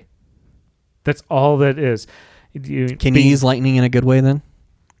different way. That's all that is. Can you use lightning in a good way then?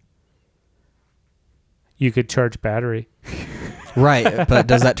 You could charge battery. Right, but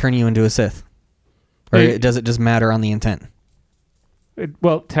does that turn you into a Sith? Or does it just matter on the intent?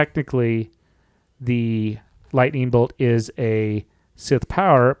 Well, technically, the lightning bolt is a Sith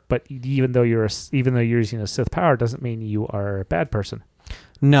power, but even though you're using a Sith power, doesn't mean you are a bad person.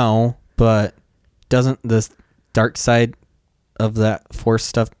 No, but doesn't the dark side of that Force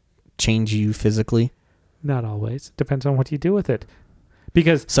stuff change you physically? Not always. It depends on what you do with it.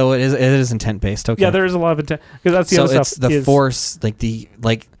 Because so it is intent based. Okay. Yeah, there is a lot of intent, because that's the other stuff. So it's the Force, the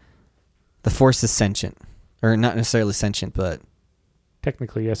Force is sentient, or not necessarily sentient, but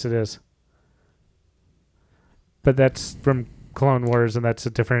technically yes, it is. But that's from Clone Wars, and that's a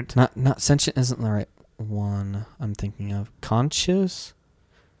different. Not sentient isn't the right one I'm thinking of. Conscious,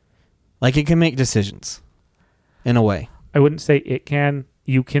 like it can make decisions, in a way. I wouldn't say it can.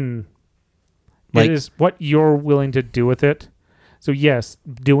 You can. Like, it is what you're willing to do with it. So yes,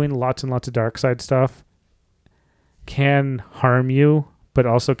 doing lots and lots of dark side stuff can harm you, but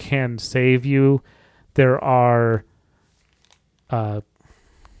also can save you. There are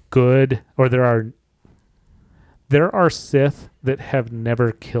good, or there are Sith that have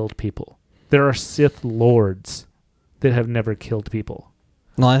never killed people. There are Sith lords that have never killed people.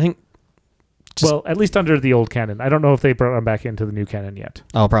 well, I think. Well, at least under the old canon. I don't know if they brought them back into the new canon yet.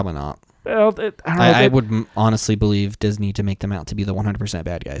 Oh, probably not. Well, I don't know. I would honestly believe Disney to make them out to be the 100%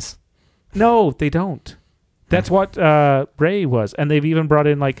 bad guys. No, they don't. That's what Rey was, and they've even brought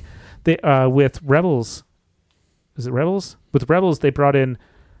in with Rebels. Is it Rebels? With Rebels, they brought in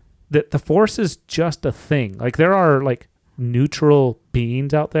that the Force is just a thing. Like there are like neutral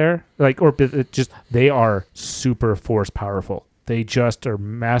beings out there, they are super Force powerful. They just are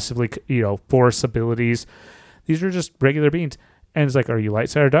massively, Force abilities. These are just regular beings. And it's like, are you light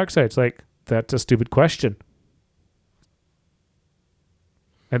side or dark side? It's like, that's a stupid question.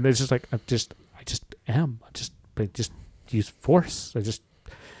 And it's just like, I just am. I just use Force.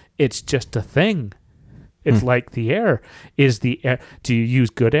 It's just a thing. It's like the air. Do you use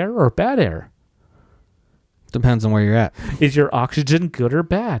good air or bad air? Depends on where you're at. Is your oxygen good or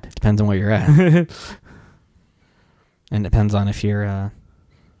bad? Depends on where you're at. And depends on if you're in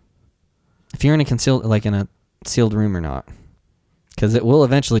a sealed room or not. Because it will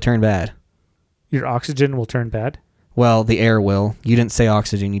eventually turn bad. Your oxygen will turn bad? Well, the air will. You didn't say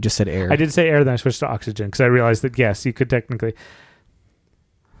oxygen. You just said air. I did say air, then I switched to oxygen because I realized that, yes, you could technically.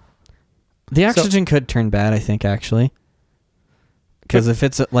 The oxygen could turn bad, I think, actually. Because if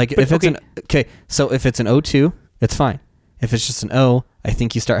it's an O2, it's fine. If it's just an O, I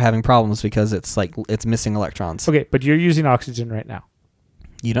think you start having problems because it's missing electrons. Okay, but you're using oxygen right now.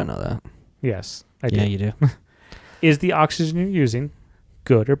 You don't know that. Yes, I do. Yeah, you do. Is the oxygen you're using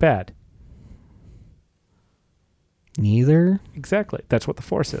good or bad? Neither. Exactly. That's what the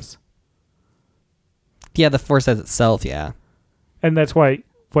Force is. Yeah, the Force as itself, yeah. And that's why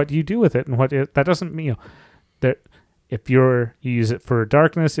what you do with it, and that doesn't mean that if you use it for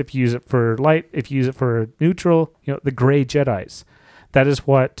darkness, if you use it for light, if you use it for neutral, the gray Jedis. That is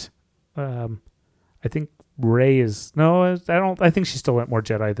what I think Rey is. No, I think she still went more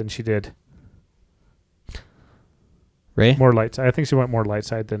Jedi than she did. Ray? More light side. I think she went more light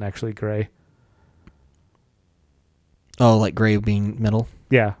side than actually gray. Oh, like gray being middle?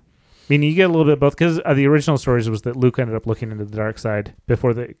 Yeah. I mean, you get a little bit of both because the original stories was that Luke ended up looking into the dark side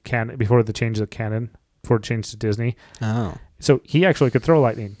before the change of canon, before it changed to Disney. Oh. So he actually could throw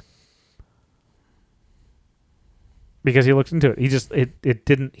lightning because he looked into it. He just he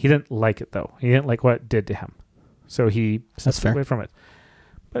didn't like it though. He didn't like what it did to him, so he stepped away from it.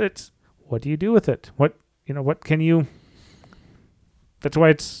 But it's what do you do with it? What can you? That's why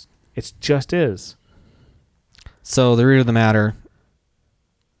it's just is. So the root of the matter.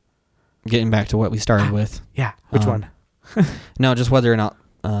 Getting back to what we started with. Yeah. Which one? No, just whether or not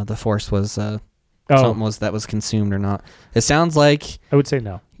the Force was something that was consumed or not. It sounds like I would say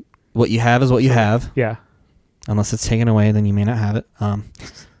no. What you have is what you have. Yeah. Unless it's taken away, then you may not have it.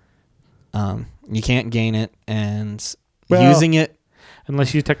 You can't gain it, and using it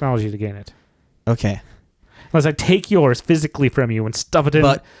unless you use technology to gain it. Okay. Unless I take yours physically from you and stuff it in.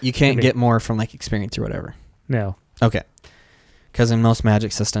 But you can't get more from like experience or whatever. No. Okay. Because in most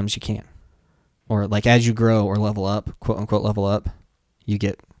magic systems, you can. Or like as you grow or level up, quote unquote level up, you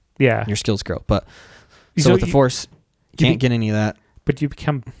get your skills grow. But so with the Force, you can't get any of that. But you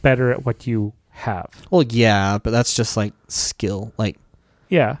become better at what you have. Well, yeah, but that's just like skill. Like,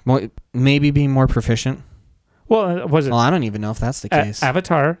 yeah, maybe being more proficient. Well, was it? Well, I don't even know if that's the case.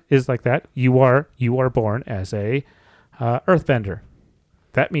 Avatar is like that. You are born as a earthbender.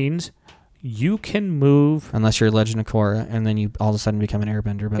 That means you can move unless you're Legend of Korra, and then you all of a sudden become an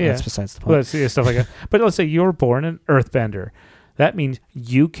airbender. But that's besides the point. Well, that's stuff like that. But let's say you're born an earthbender. That means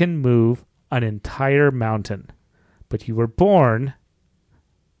you can move an entire mountain. But you were born.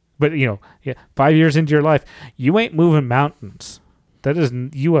 But 5 years into your life, you ain't moving mountains.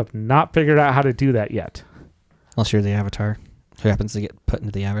 You have not figured out how to do that yet. Unless you're the Avatar, who happens to get put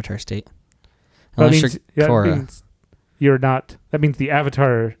into the Avatar state. Unless you're Korra. You're not. That means the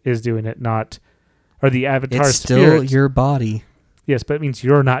Avatar is doing it, not, or the Avatar. It's still your body. Yes, but it means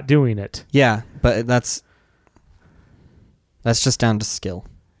you're not doing it. Yeah, but that's just down to skill.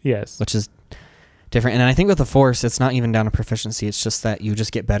 Yes, which is different. And I think with the Force, it's not even down to proficiency. It's just that you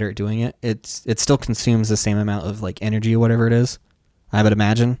just get better at doing it. It still consumes the same amount of like energy or whatever it is. I would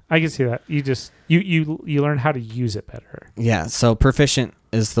imagine. I can see that. You just you learn how to use it better. Yeah. So proficient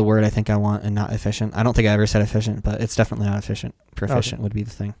is the word I think I want, and not efficient. I don't think I ever said efficient, but it's definitely not efficient. Proficient would be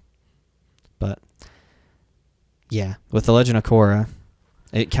the thing. But yeah, with the Legend of Korra,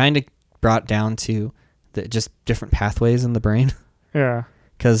 it kind of brought down to just different pathways in the brain. Yeah.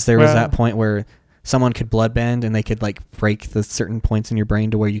 Because there was that point where someone could bloodbend and they could like break the certain points in your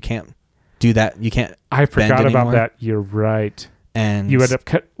brain to where you can't do that. You can't. I forgot about that. You're right. And you end up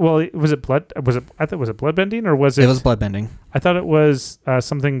was it blood? I thought was it bloodbending or was it? It was bloodbending. I thought it was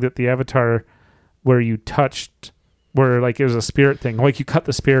something that the Avatar, where you touched, where like it was a spirit thing, like you cut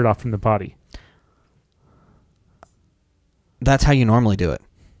the spirit off from the body. That's how you normally do it,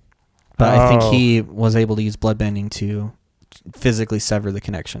 but I think he was able to use bloodbending to physically sever the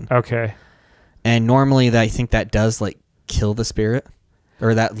connection. Okay. And normally, I think that does like kill the spirit,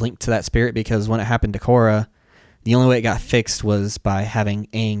 or that link to that spirit, because when it happened to Korra, the only way it got fixed was by having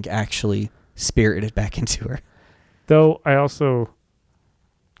Aang actually spirited back into her. Though I also...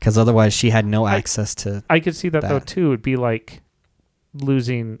 Because otherwise she had no access to I could see that though too. It would be like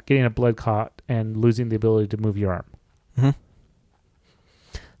getting a blood clot and losing the ability to move your arm. Mm-hmm.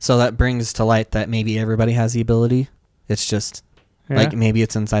 So that brings to light that maybe everybody has the ability. It's just like maybe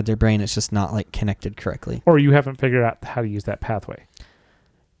it's inside their brain. It's just not like connected correctly. Or you haven't figured out how to use that pathway.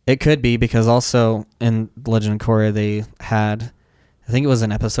 It could be, because also in Legend of Korra they had, I think it was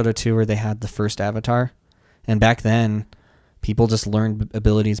an episode or two where they had the first Avatar, and back then people just learned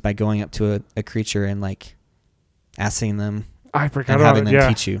abilities by going up to a creature and like asking them and having them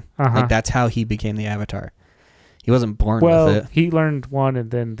teach you. Like that's how he became the Avatar. He wasn't born with it. He learned one, and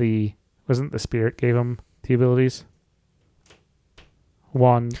then wasn't the spirit gave him the abilities?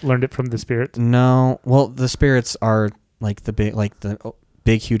 Juan learned it from the spirit. No, well the spirits are like the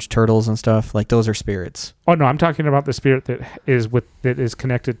big huge turtles and stuff, like those are spirits. Oh no, I'm talking about the spirit that is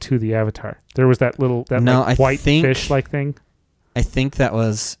connected to the Avatar. There was that white fish like thing. I think that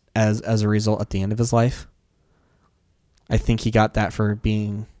was as a result at the end of his life. I think he got that for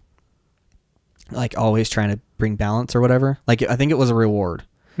being like always trying to bring balance or whatever. Like I think it was a reward.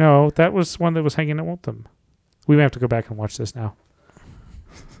 No, that was one that was hanging out with them. We may have to go back and watch this now.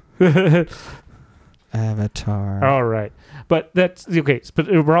 Avatar. All right. But that's okay. But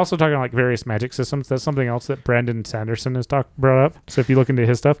we're also talking like various magic systems. That's something else that Brandon Sanderson has brought up. So if you look into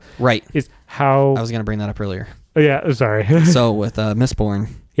his stuff, right, is how I was going to bring that up earlier. Oh yeah, sorry. So with Mistborn,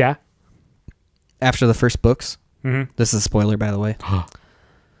 yeah, after the first books, Mm-hmm. This is a spoiler, by the way.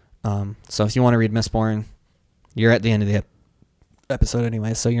 So if you want to read Mistborn, you're at the end of the episode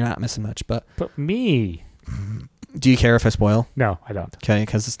anyway, so you're not missing much. But me. Do you care if I spoil? No, I don't. Okay,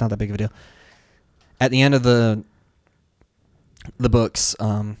 because it's not that big of a deal. At the end of the books,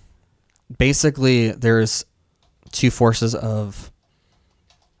 basically there's two forces of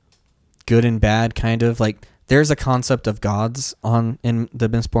good and bad, kind of. Like, there's a concept of gods in the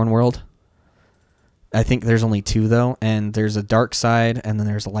Mistborn world. I think there's only two, though, and there's a dark side, and then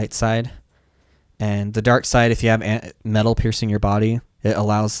there's a light side. And the dark side, if you have metal piercing your body, it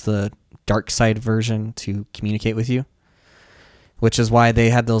allows the dark side version to communicate with you, which is why they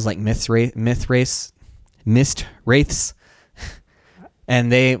had those like mist wraiths, and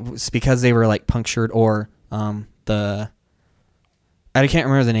because they were like punctured, or I can't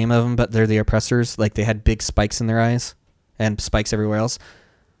remember the name of them, but they're the oppressors. Like, they had big spikes in their eyes and spikes everywhere else.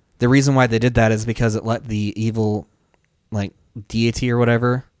 The reason why they did that is because it let the evil, like, deity or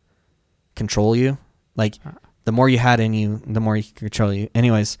whatever control you. Like, the more you had in you, the more he could control you.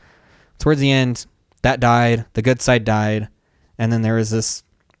 Anyways, towards the end, that died. The good side died. And then there was this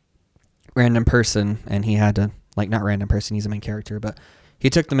random person, and he had to, like, not random person, he's a main character, but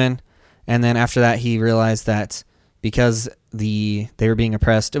he took them in. And then after that, he realized that because they were being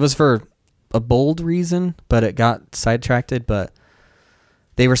oppressed, it was for a bold reason, but it got sidetracked, but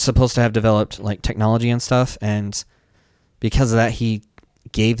they were supposed to have developed like technology and stuff, and because of that, he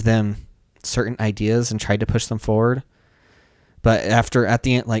gave them certain ideas and tried to push them forward. But at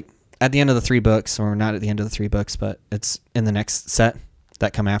the end of the 3 books, or not at the end of the 3 books, but it's in the next set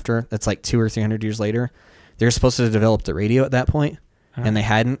that come after, it's like 200 or 300 years later, they were supposed to develop the radio at that point, and they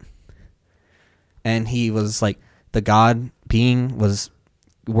hadn't. And he was like, the god being was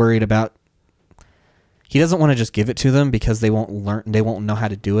worried about, he doesn't want to just give it to them because they won't know how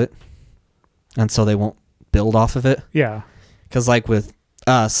to do it. And so they won't build off of it. Yeah. Because like with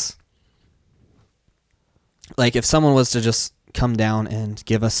us, like if someone was to just come down and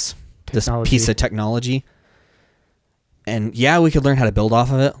give us this piece of technology, and yeah, we could learn how to build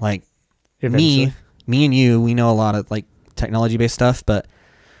off of it. Like me and you, we know a lot of like technology based stuff, but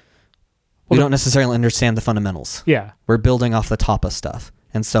we don't necessarily understand the fundamentals. Yeah. We're building off the top of stuff.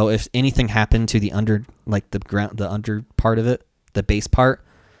 And so if anything happened to the under part of it, the base part,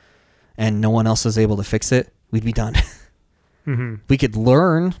 and no one else was able to fix it, we'd be done. Mm-hmm. We could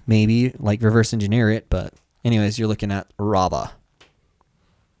learn, maybe, like reverse engineer it, but anyways, you're looking at Rava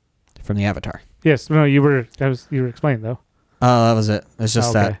from the Avatar. Yes. No, you were explaining though. Oh, that was it. It's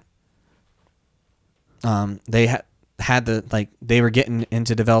just okay. that they had they were getting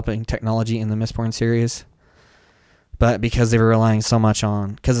into developing technology in the Mistborn series. But because they were relying so much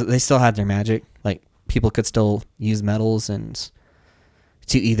on, because they still had their magic, like people could still use metals and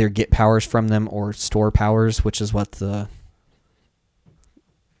to either get powers from them or store powers, which is what I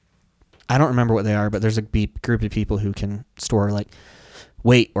don't remember what they are, but there's a group of people who can store like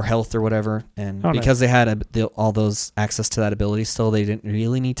weight or health or whatever. And because they had all those access to that ability still, they didn't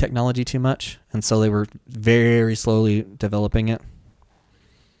really need technology too much. And so they were very slowly developing it.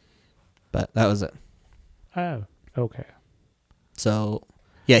 But that was it. Oh. Okay. So,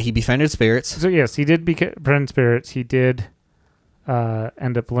 yeah, he befriended spirits. So, yes, he did befriend spirits. He did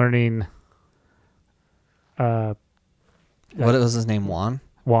end up learning... what was his name? Juan?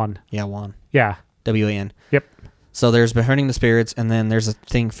 Juan. Yeah, Juan. Yeah. W-A-N. Yep. So there's befriending the spirits, and then there's a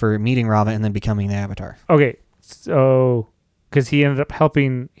thing for meeting Rava and then becoming the Avatar. Okay. So, because he ended up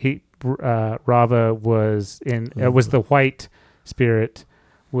helping... Rava was was the white spirit...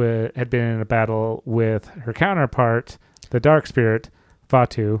 had been in a battle with her counterpart, the dark spirit,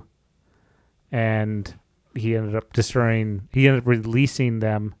 Fatu, and he ended up releasing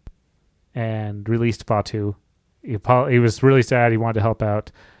them and released Fatu. He was really sad. He wanted to help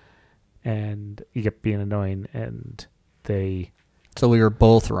out, and he kept being annoying, and So we were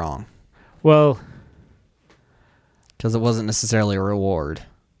both wrong. Well... Because it wasn't necessarily a reward.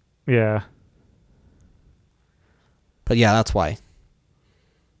 Yeah. But yeah, that's why.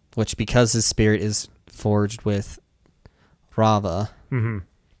 Which, because his spirit is forged with Rava,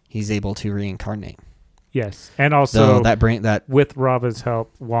 he's able to reincarnate. Yes, and also that with Rava's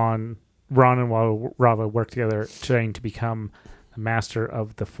help, Ron and Rava work together, trying to become the master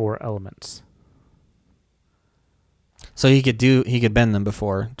of the 4 elements. So he could bend them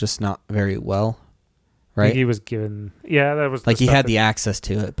before, just not very well, right? He was given, that was like he had the access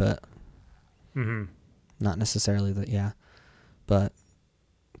to it, but not necessarily that. Yeah, but.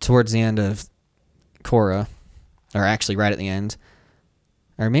 Towards the end of Korra, or actually right at the end,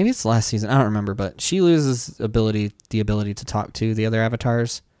 or maybe it's the last season, I don't remember, but she loses the ability to talk to the other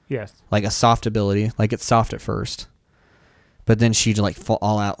avatars. Yes. Like a soft ability. Like it's soft at first. But then she like full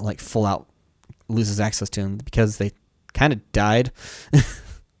out loses access to him because they kind of died.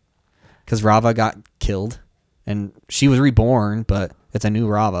 Because Rava got killed. And she was reborn, but it's a new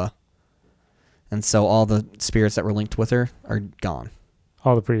Rava. And so all the spirits that were linked with her are gone.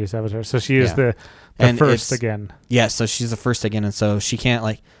 All the previous avatars. So she is the and first again. Yeah, so she's the first again, and so she can't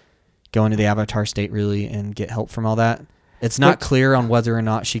like go into the avatar state really and get help from all that. It's not clear on whether or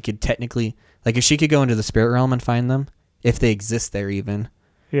not she could technically, like if she could go into the spirit realm and find them, if they exist there even.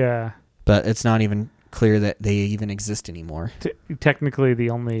 Yeah. But it's not even clear that they even exist anymore. Technically, the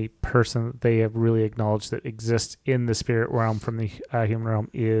only person that they have really acknowledged that exists in the spirit realm from the human realm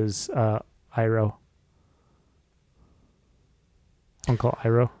is Iroh. Uncle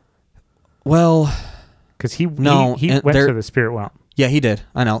Iroh. Well, because he went to the spirit realm. Yeah, he did.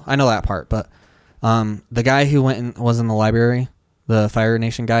 I know that part. But the guy who was in the library, the Fire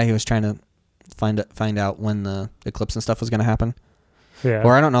Nation guy, he was trying to find out when the eclipse and stuff was going to happen. Yeah.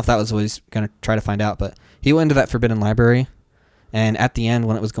 Or I don't know if that was what he's going to try to find out, but he went into that forbidden library, and at the end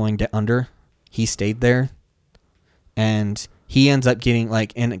when it was going under, he stayed there, and he ends up getting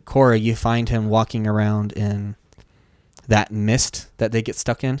like in Korra, you find him walking around in that mist that they get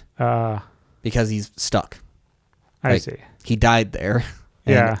stuck in because he's stuck. I see. He died there.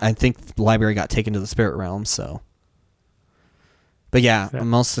 And yeah. I think the library got taken to the spirit realm, so. But yeah,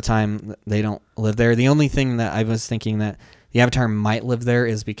 most of the time they don't live there. The only thing that I was thinking that the Avatar might live there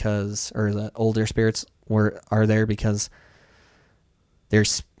is because, or the older spirits are there because they're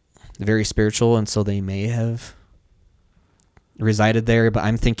very spiritual, and so they may have resided there. But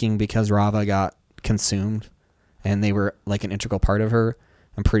I'm thinking because Rava got consumed and they were like an integral part of her,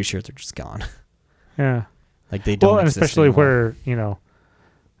 I'm pretty sure they're just gone. Yeah. Like they don't. Well, and exist especially anymore.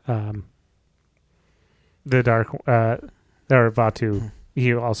 where the dark or Vatu,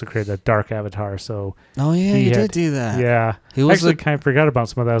 he also created a dark avatar. So oh yeah, he did do that. Yeah, I actually kind of forgot about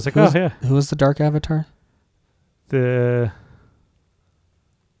some of that. I was like, who was the dark avatar? I'm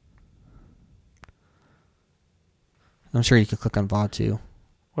sure you could click on Vatu.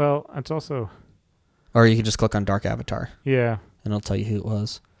 Well, it's also. Or you could just click on dark avatar. Yeah. And it'll tell you who it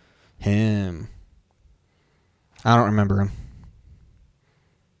was. Him. I don't remember him.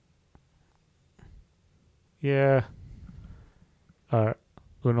 Yeah.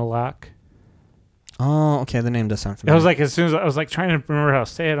 Unalak. Oh, okay. The name does sound familiar. I was like, as soon as I was like trying to remember how to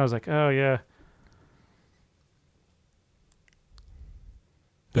say it, I was like, oh yeah.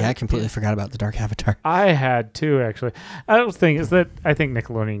 Yeah, I completely forgot about the dark avatar. I had too, actually. I think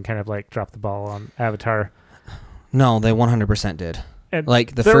Nickelodeon kind of like dropped the ball on Avatar. No, they 100% did. And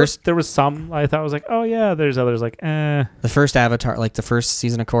like there was some I thought was like, oh yeah. There's others like, eh. The first Avatar, like the first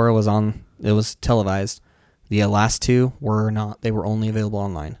season of Korra it was televised. The last two were not. They were only available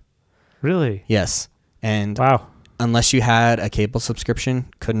online. Really? Yes. And wow. Unless you had a cable subscription,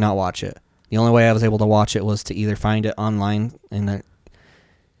 could not watch it. The only way I was able to watch it was to either find it online in a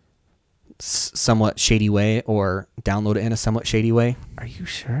somewhat shady way or download it in a somewhat shady way. Are you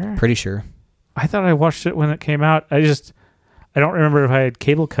sure? Pretty sure. I thought I watched it when it came out. I don't remember if I had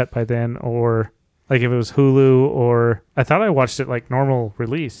cable cut by then or like if it was Hulu or I thought I watched it like normal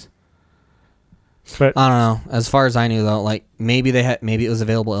release. But I don't know. As far as I knew though, like maybe it was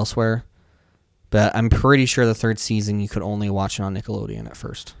available elsewhere. But I'm pretty sure the third season you could only watch it on Nickelodeon at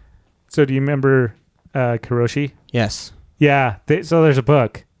first. So do you remember Kuroshi? Yes. Yeah. So there's a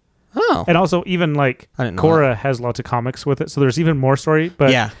book. Oh. And also even like Korra has lots of comics with it. So there's even more story.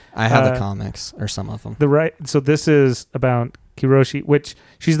 But yeah, I have the comics or some of them. So this is about Kuroshi, which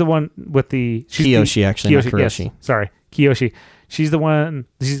she's the one with the... Kiyoshi, actually, not Kuroshi. Yes, sorry, Kiyoshi. She's the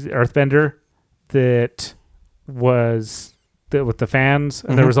she's the earthbender that was with the fans.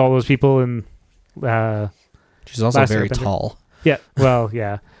 And there was all those people in... she's also very tall. Yeah, well,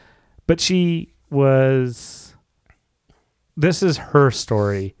 yeah. But she was... This is her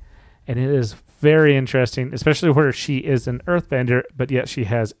story. And it is very interesting, especially where she is an earthbender, but yet she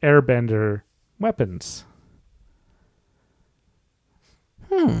has airbender weapons.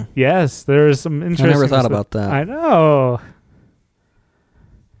 Yes, there's some interesting... I never thought about that. I know.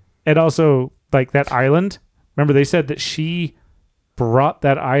 And also, like that island, remember they said that she brought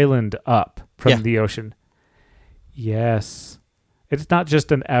that island up from the ocean. Yes. It's not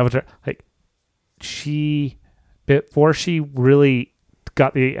just an avatar. Like, before she really...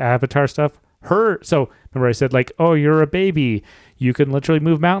 got the avatar stuff. So remember I said like, oh, you're a baby. You can literally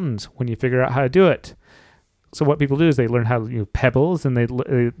move mountains when you figure out how to do it. So what people do is they learn how to use pebbles and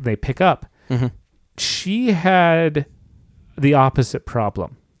they pick up. Mm-hmm. She had the opposite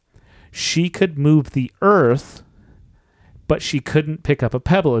problem. She could move the earth, but she couldn't pick up a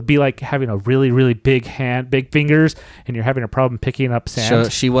pebble. It'd be like having a really, really big hand, big fingers, and you're having a problem picking up sand. So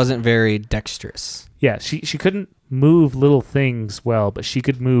she wasn't very dexterous. Yeah, she couldn't move little things well, but she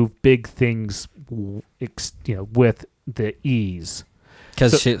could move big things, with the ease.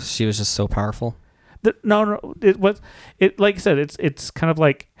 Because she was just so powerful. No, it was like I said, it's kind of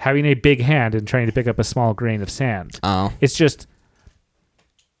like having a big hand and trying to pick up a small grain of sand. Oh, It's just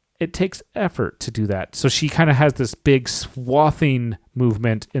it takes effort to do that. So she kind of has this big swathing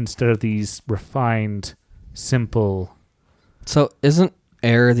movement instead of these refined, simple. so isn't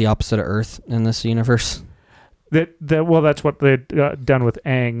air the opposite of earth in this universe? Well, that's what they'd done with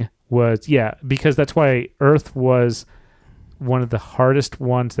Aang was, because that's why Earth was one of the hardest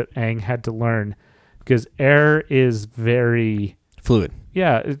ones that Aang had to learn, because air is very Fluid.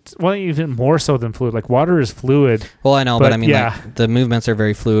 Yeah, it's even more so than fluid. Like water is fluid. Well, I know, but I mean, yeah. like, the movements are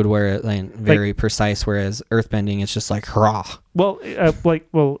very fluid, very precise. Whereas earthbending, it's just like hurrah. Well,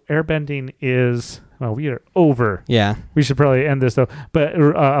 airbending is. Well, we are over. Yeah. We should probably end this though. But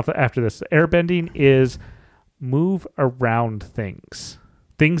after this, airbending is move around things.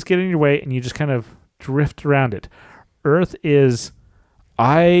 Things get in your way, and you just kind of drift around it. Earth is,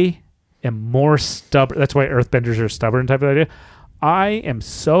 I am more stubborn. That's why earthbenders are stubborn type of idea. I am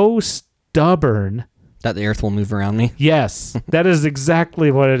so stubborn that the earth will move around me. Yes, that is exactly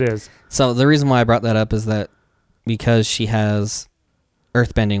what it is. So the reason why I brought that up is that because she has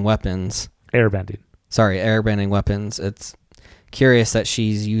earthbending weapons. Airbending weapons. It's curious that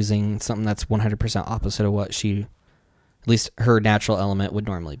she's using something that's 100% opposite of what she, at least her natural element, would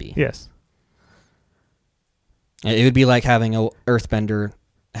normally be. Yes. It would be like having a earthbender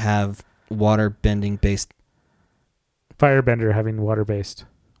have water bending based. Firebender having water-based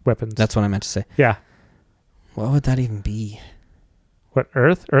weapons. That's what I meant to say. Yeah. What would that even be? What,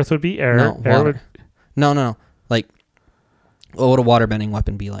 Earth? Earth would be air. No, air water. No. Like, what would a waterbending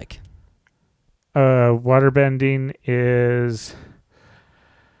weapon be like? Waterbending is...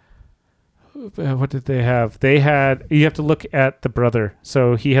 What did they have? They had... You have to look at the brother.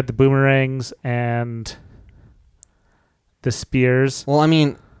 So he had the boomerangs and the spears. Well, I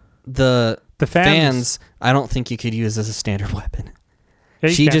mean, the fans, I don't think you could use as a standard weapon. Yeah,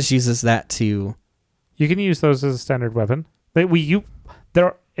 she just uses that to... You can use those as a standard weapon.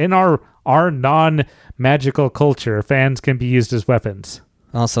 They're in our non-magical culture, fans can be used as weapons.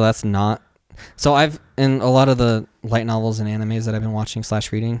 Also, that's not... So in a lot of the light novels and animes that I've been watching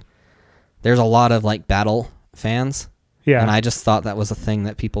 / reading, there's a lot of like battle fans. Yeah. And I just thought that was a thing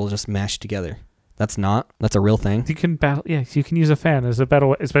that people just mashed together. That's not. That's a real thing. You can battle. Yeah, you can use a fan as a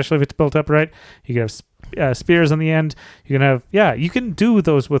battle, especially if it's built up right. You can have spears on the end. You can have. Yeah, you can do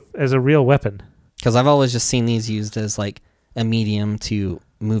those as a real weapon. Because I've always just seen these used as like a medium to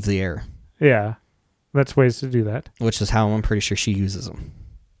move the air. Yeah, that's ways to do that. Which is how I'm pretty sure she uses them.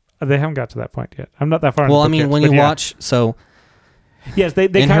 They haven't got to that point yet. I'm not that far. Well, I mean, when you watch, so yes, they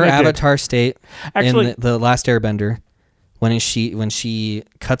in her avatar state, actually, in the last Airbender, when she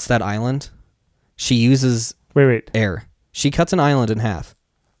cuts that island. She uses air. She cuts an island in half.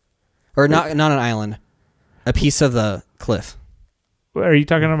 Or not an island. A piece of the cliff. Are you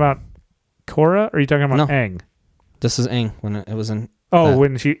talking about Korra or are you talking about No. Aang? This is Aang when it was in...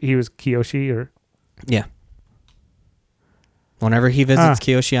 when he was Kyoshi or... Yeah. Whenever he visits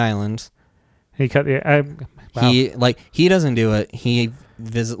Kyoshi Island... He cut the... wow. He doesn't do it. He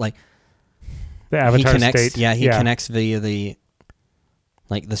visit the avatar state. state. Yeah, he connects via the...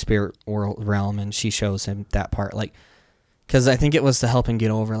 the spirit world realm, and she shows him that part, because I think it was to help him get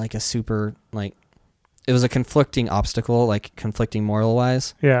over a super it was a conflicting obstacle, conflicting moral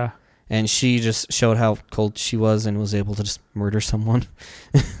wise. Yeah, and she just showed how cold she was and was able to just murder someone,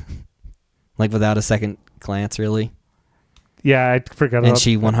 without a second glance, really. Yeah, I forgot. And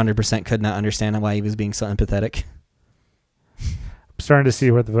she 100% could not understand why he was being so empathetic. I'm starting to see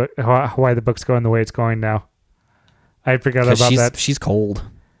why the book's going the way it's going now. I forgot about that. She's cold.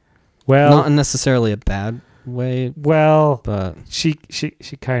 Well, not necessarily a bad way. Well, but she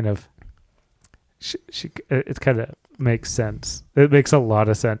kind of it kind of makes sense. It makes a lot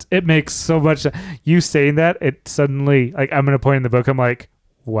of sense. It makes so much. You saying that, it suddenly I'm gonna point in the book. I'm like,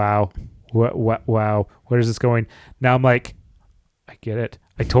 wow, what? Wow, where is this going? Now I'm like, I get it.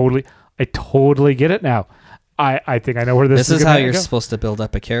 I totally get it now. I think I know where this is. This is how you're supposed to build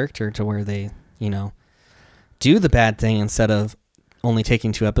up a character to where they, do the bad thing instead of only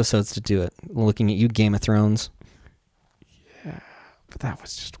taking 2 episodes to do it. Looking at you, Game of Thrones. Yeah, but that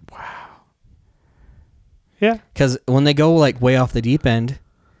was just wow. Yeah. Because when they go way off the deep end,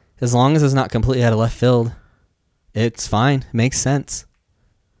 as long as it's not completely out of left field, it's fine. It makes sense.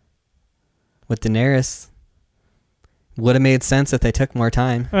 With Daenerys, Would have made sense if they took more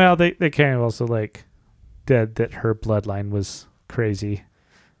time. Well, they kind of also like said that her bloodline was crazy.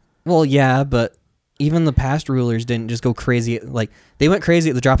 Well, yeah, but even the past rulers didn't just go crazy. Like, they went crazy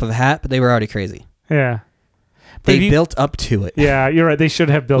at the drop of a hat, but they were already crazy. Yeah. They built up to it. Yeah, you're right. They should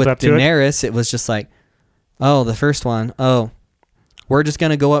have built up to it. With Daenerys, it was just like, oh, the first one, we're just going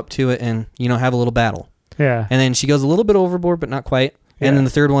to go up to it and, have a little battle. Yeah. And then she goes a little bit overboard, but not quite. Yeah. And then the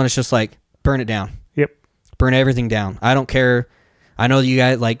third one is just like, burn it down. Yep. Burn everything down. I don't care. I know that you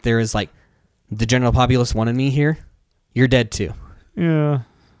guys, like, there is, like, the general populace wanted me here. You're dead, too. Yeah.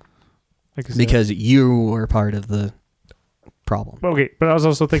 Because you were part of the problem. Okay, but I was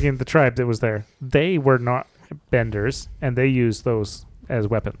also thinking the tribe that was there. They were not benders, and they used those as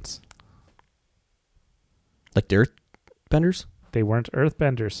weapons. Like the earthbenders? They weren't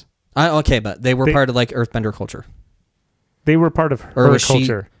earthbenders. Okay, but they were part of, like, earthbender culture. They were part of her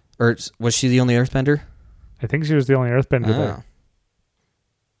culture. Or was she the only earthbender? I think she was the only earthbender there.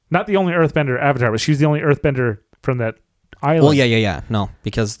 Not the only earthbender avatar, but she was the only earthbender from that island. Well, yeah. No,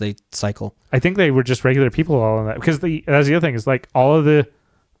 because they cycle. I think they were just regular people all in that. Because that's the other thing, is like all of the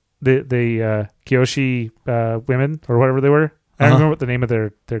Kyoshi women, or whatever they were. I don't remember what the name of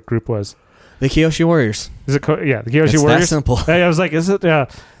their group was. The Kyoshi Warriors. Is it? The Kyoshi it's Warriors. That simple. I was like, is it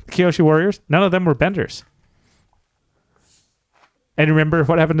the Kyoshi Warriors? None of them were benders. And remember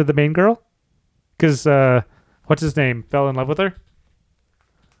what happened to the main girl? Because what's his name fell in love with her.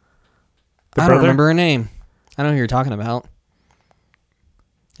 I don't remember her name. I know who you're talking about.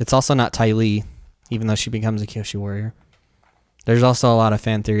 It's also not Ty Lee, even though she becomes a Kyoshi warrior. There's also a lot of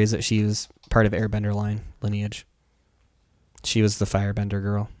fan theories that she was part of Airbender lineage. She was the Firebender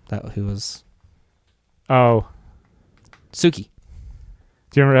girl who was. Oh, Suki.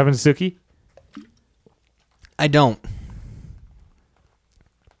 Do you remember Evan Suki? I don't.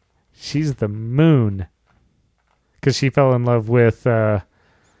 She's the moon, because she fell in love with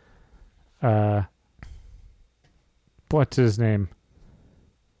what's his name?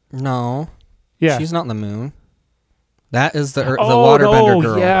 No. Yeah. She's not in the moon. That is the waterbender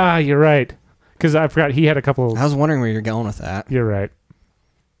girl. Yeah, you're right. Because I forgot he had a couple. I was wondering where you're going with that. You're right.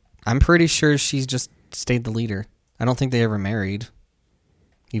 I'm pretty sure she's just stayed the leader. I don't think they ever married,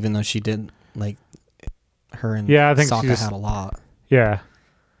 even though she did, like, her and I think Sokka had a lot. Yeah.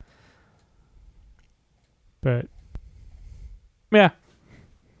 But, yeah.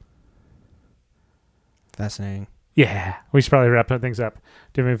 Fascinating. Yeah. We should probably wrap things up.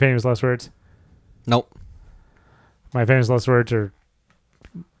 Do you have any famous last words? Nope. My famous last words are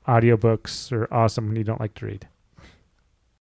audiobooks are awesome when you don't like to read.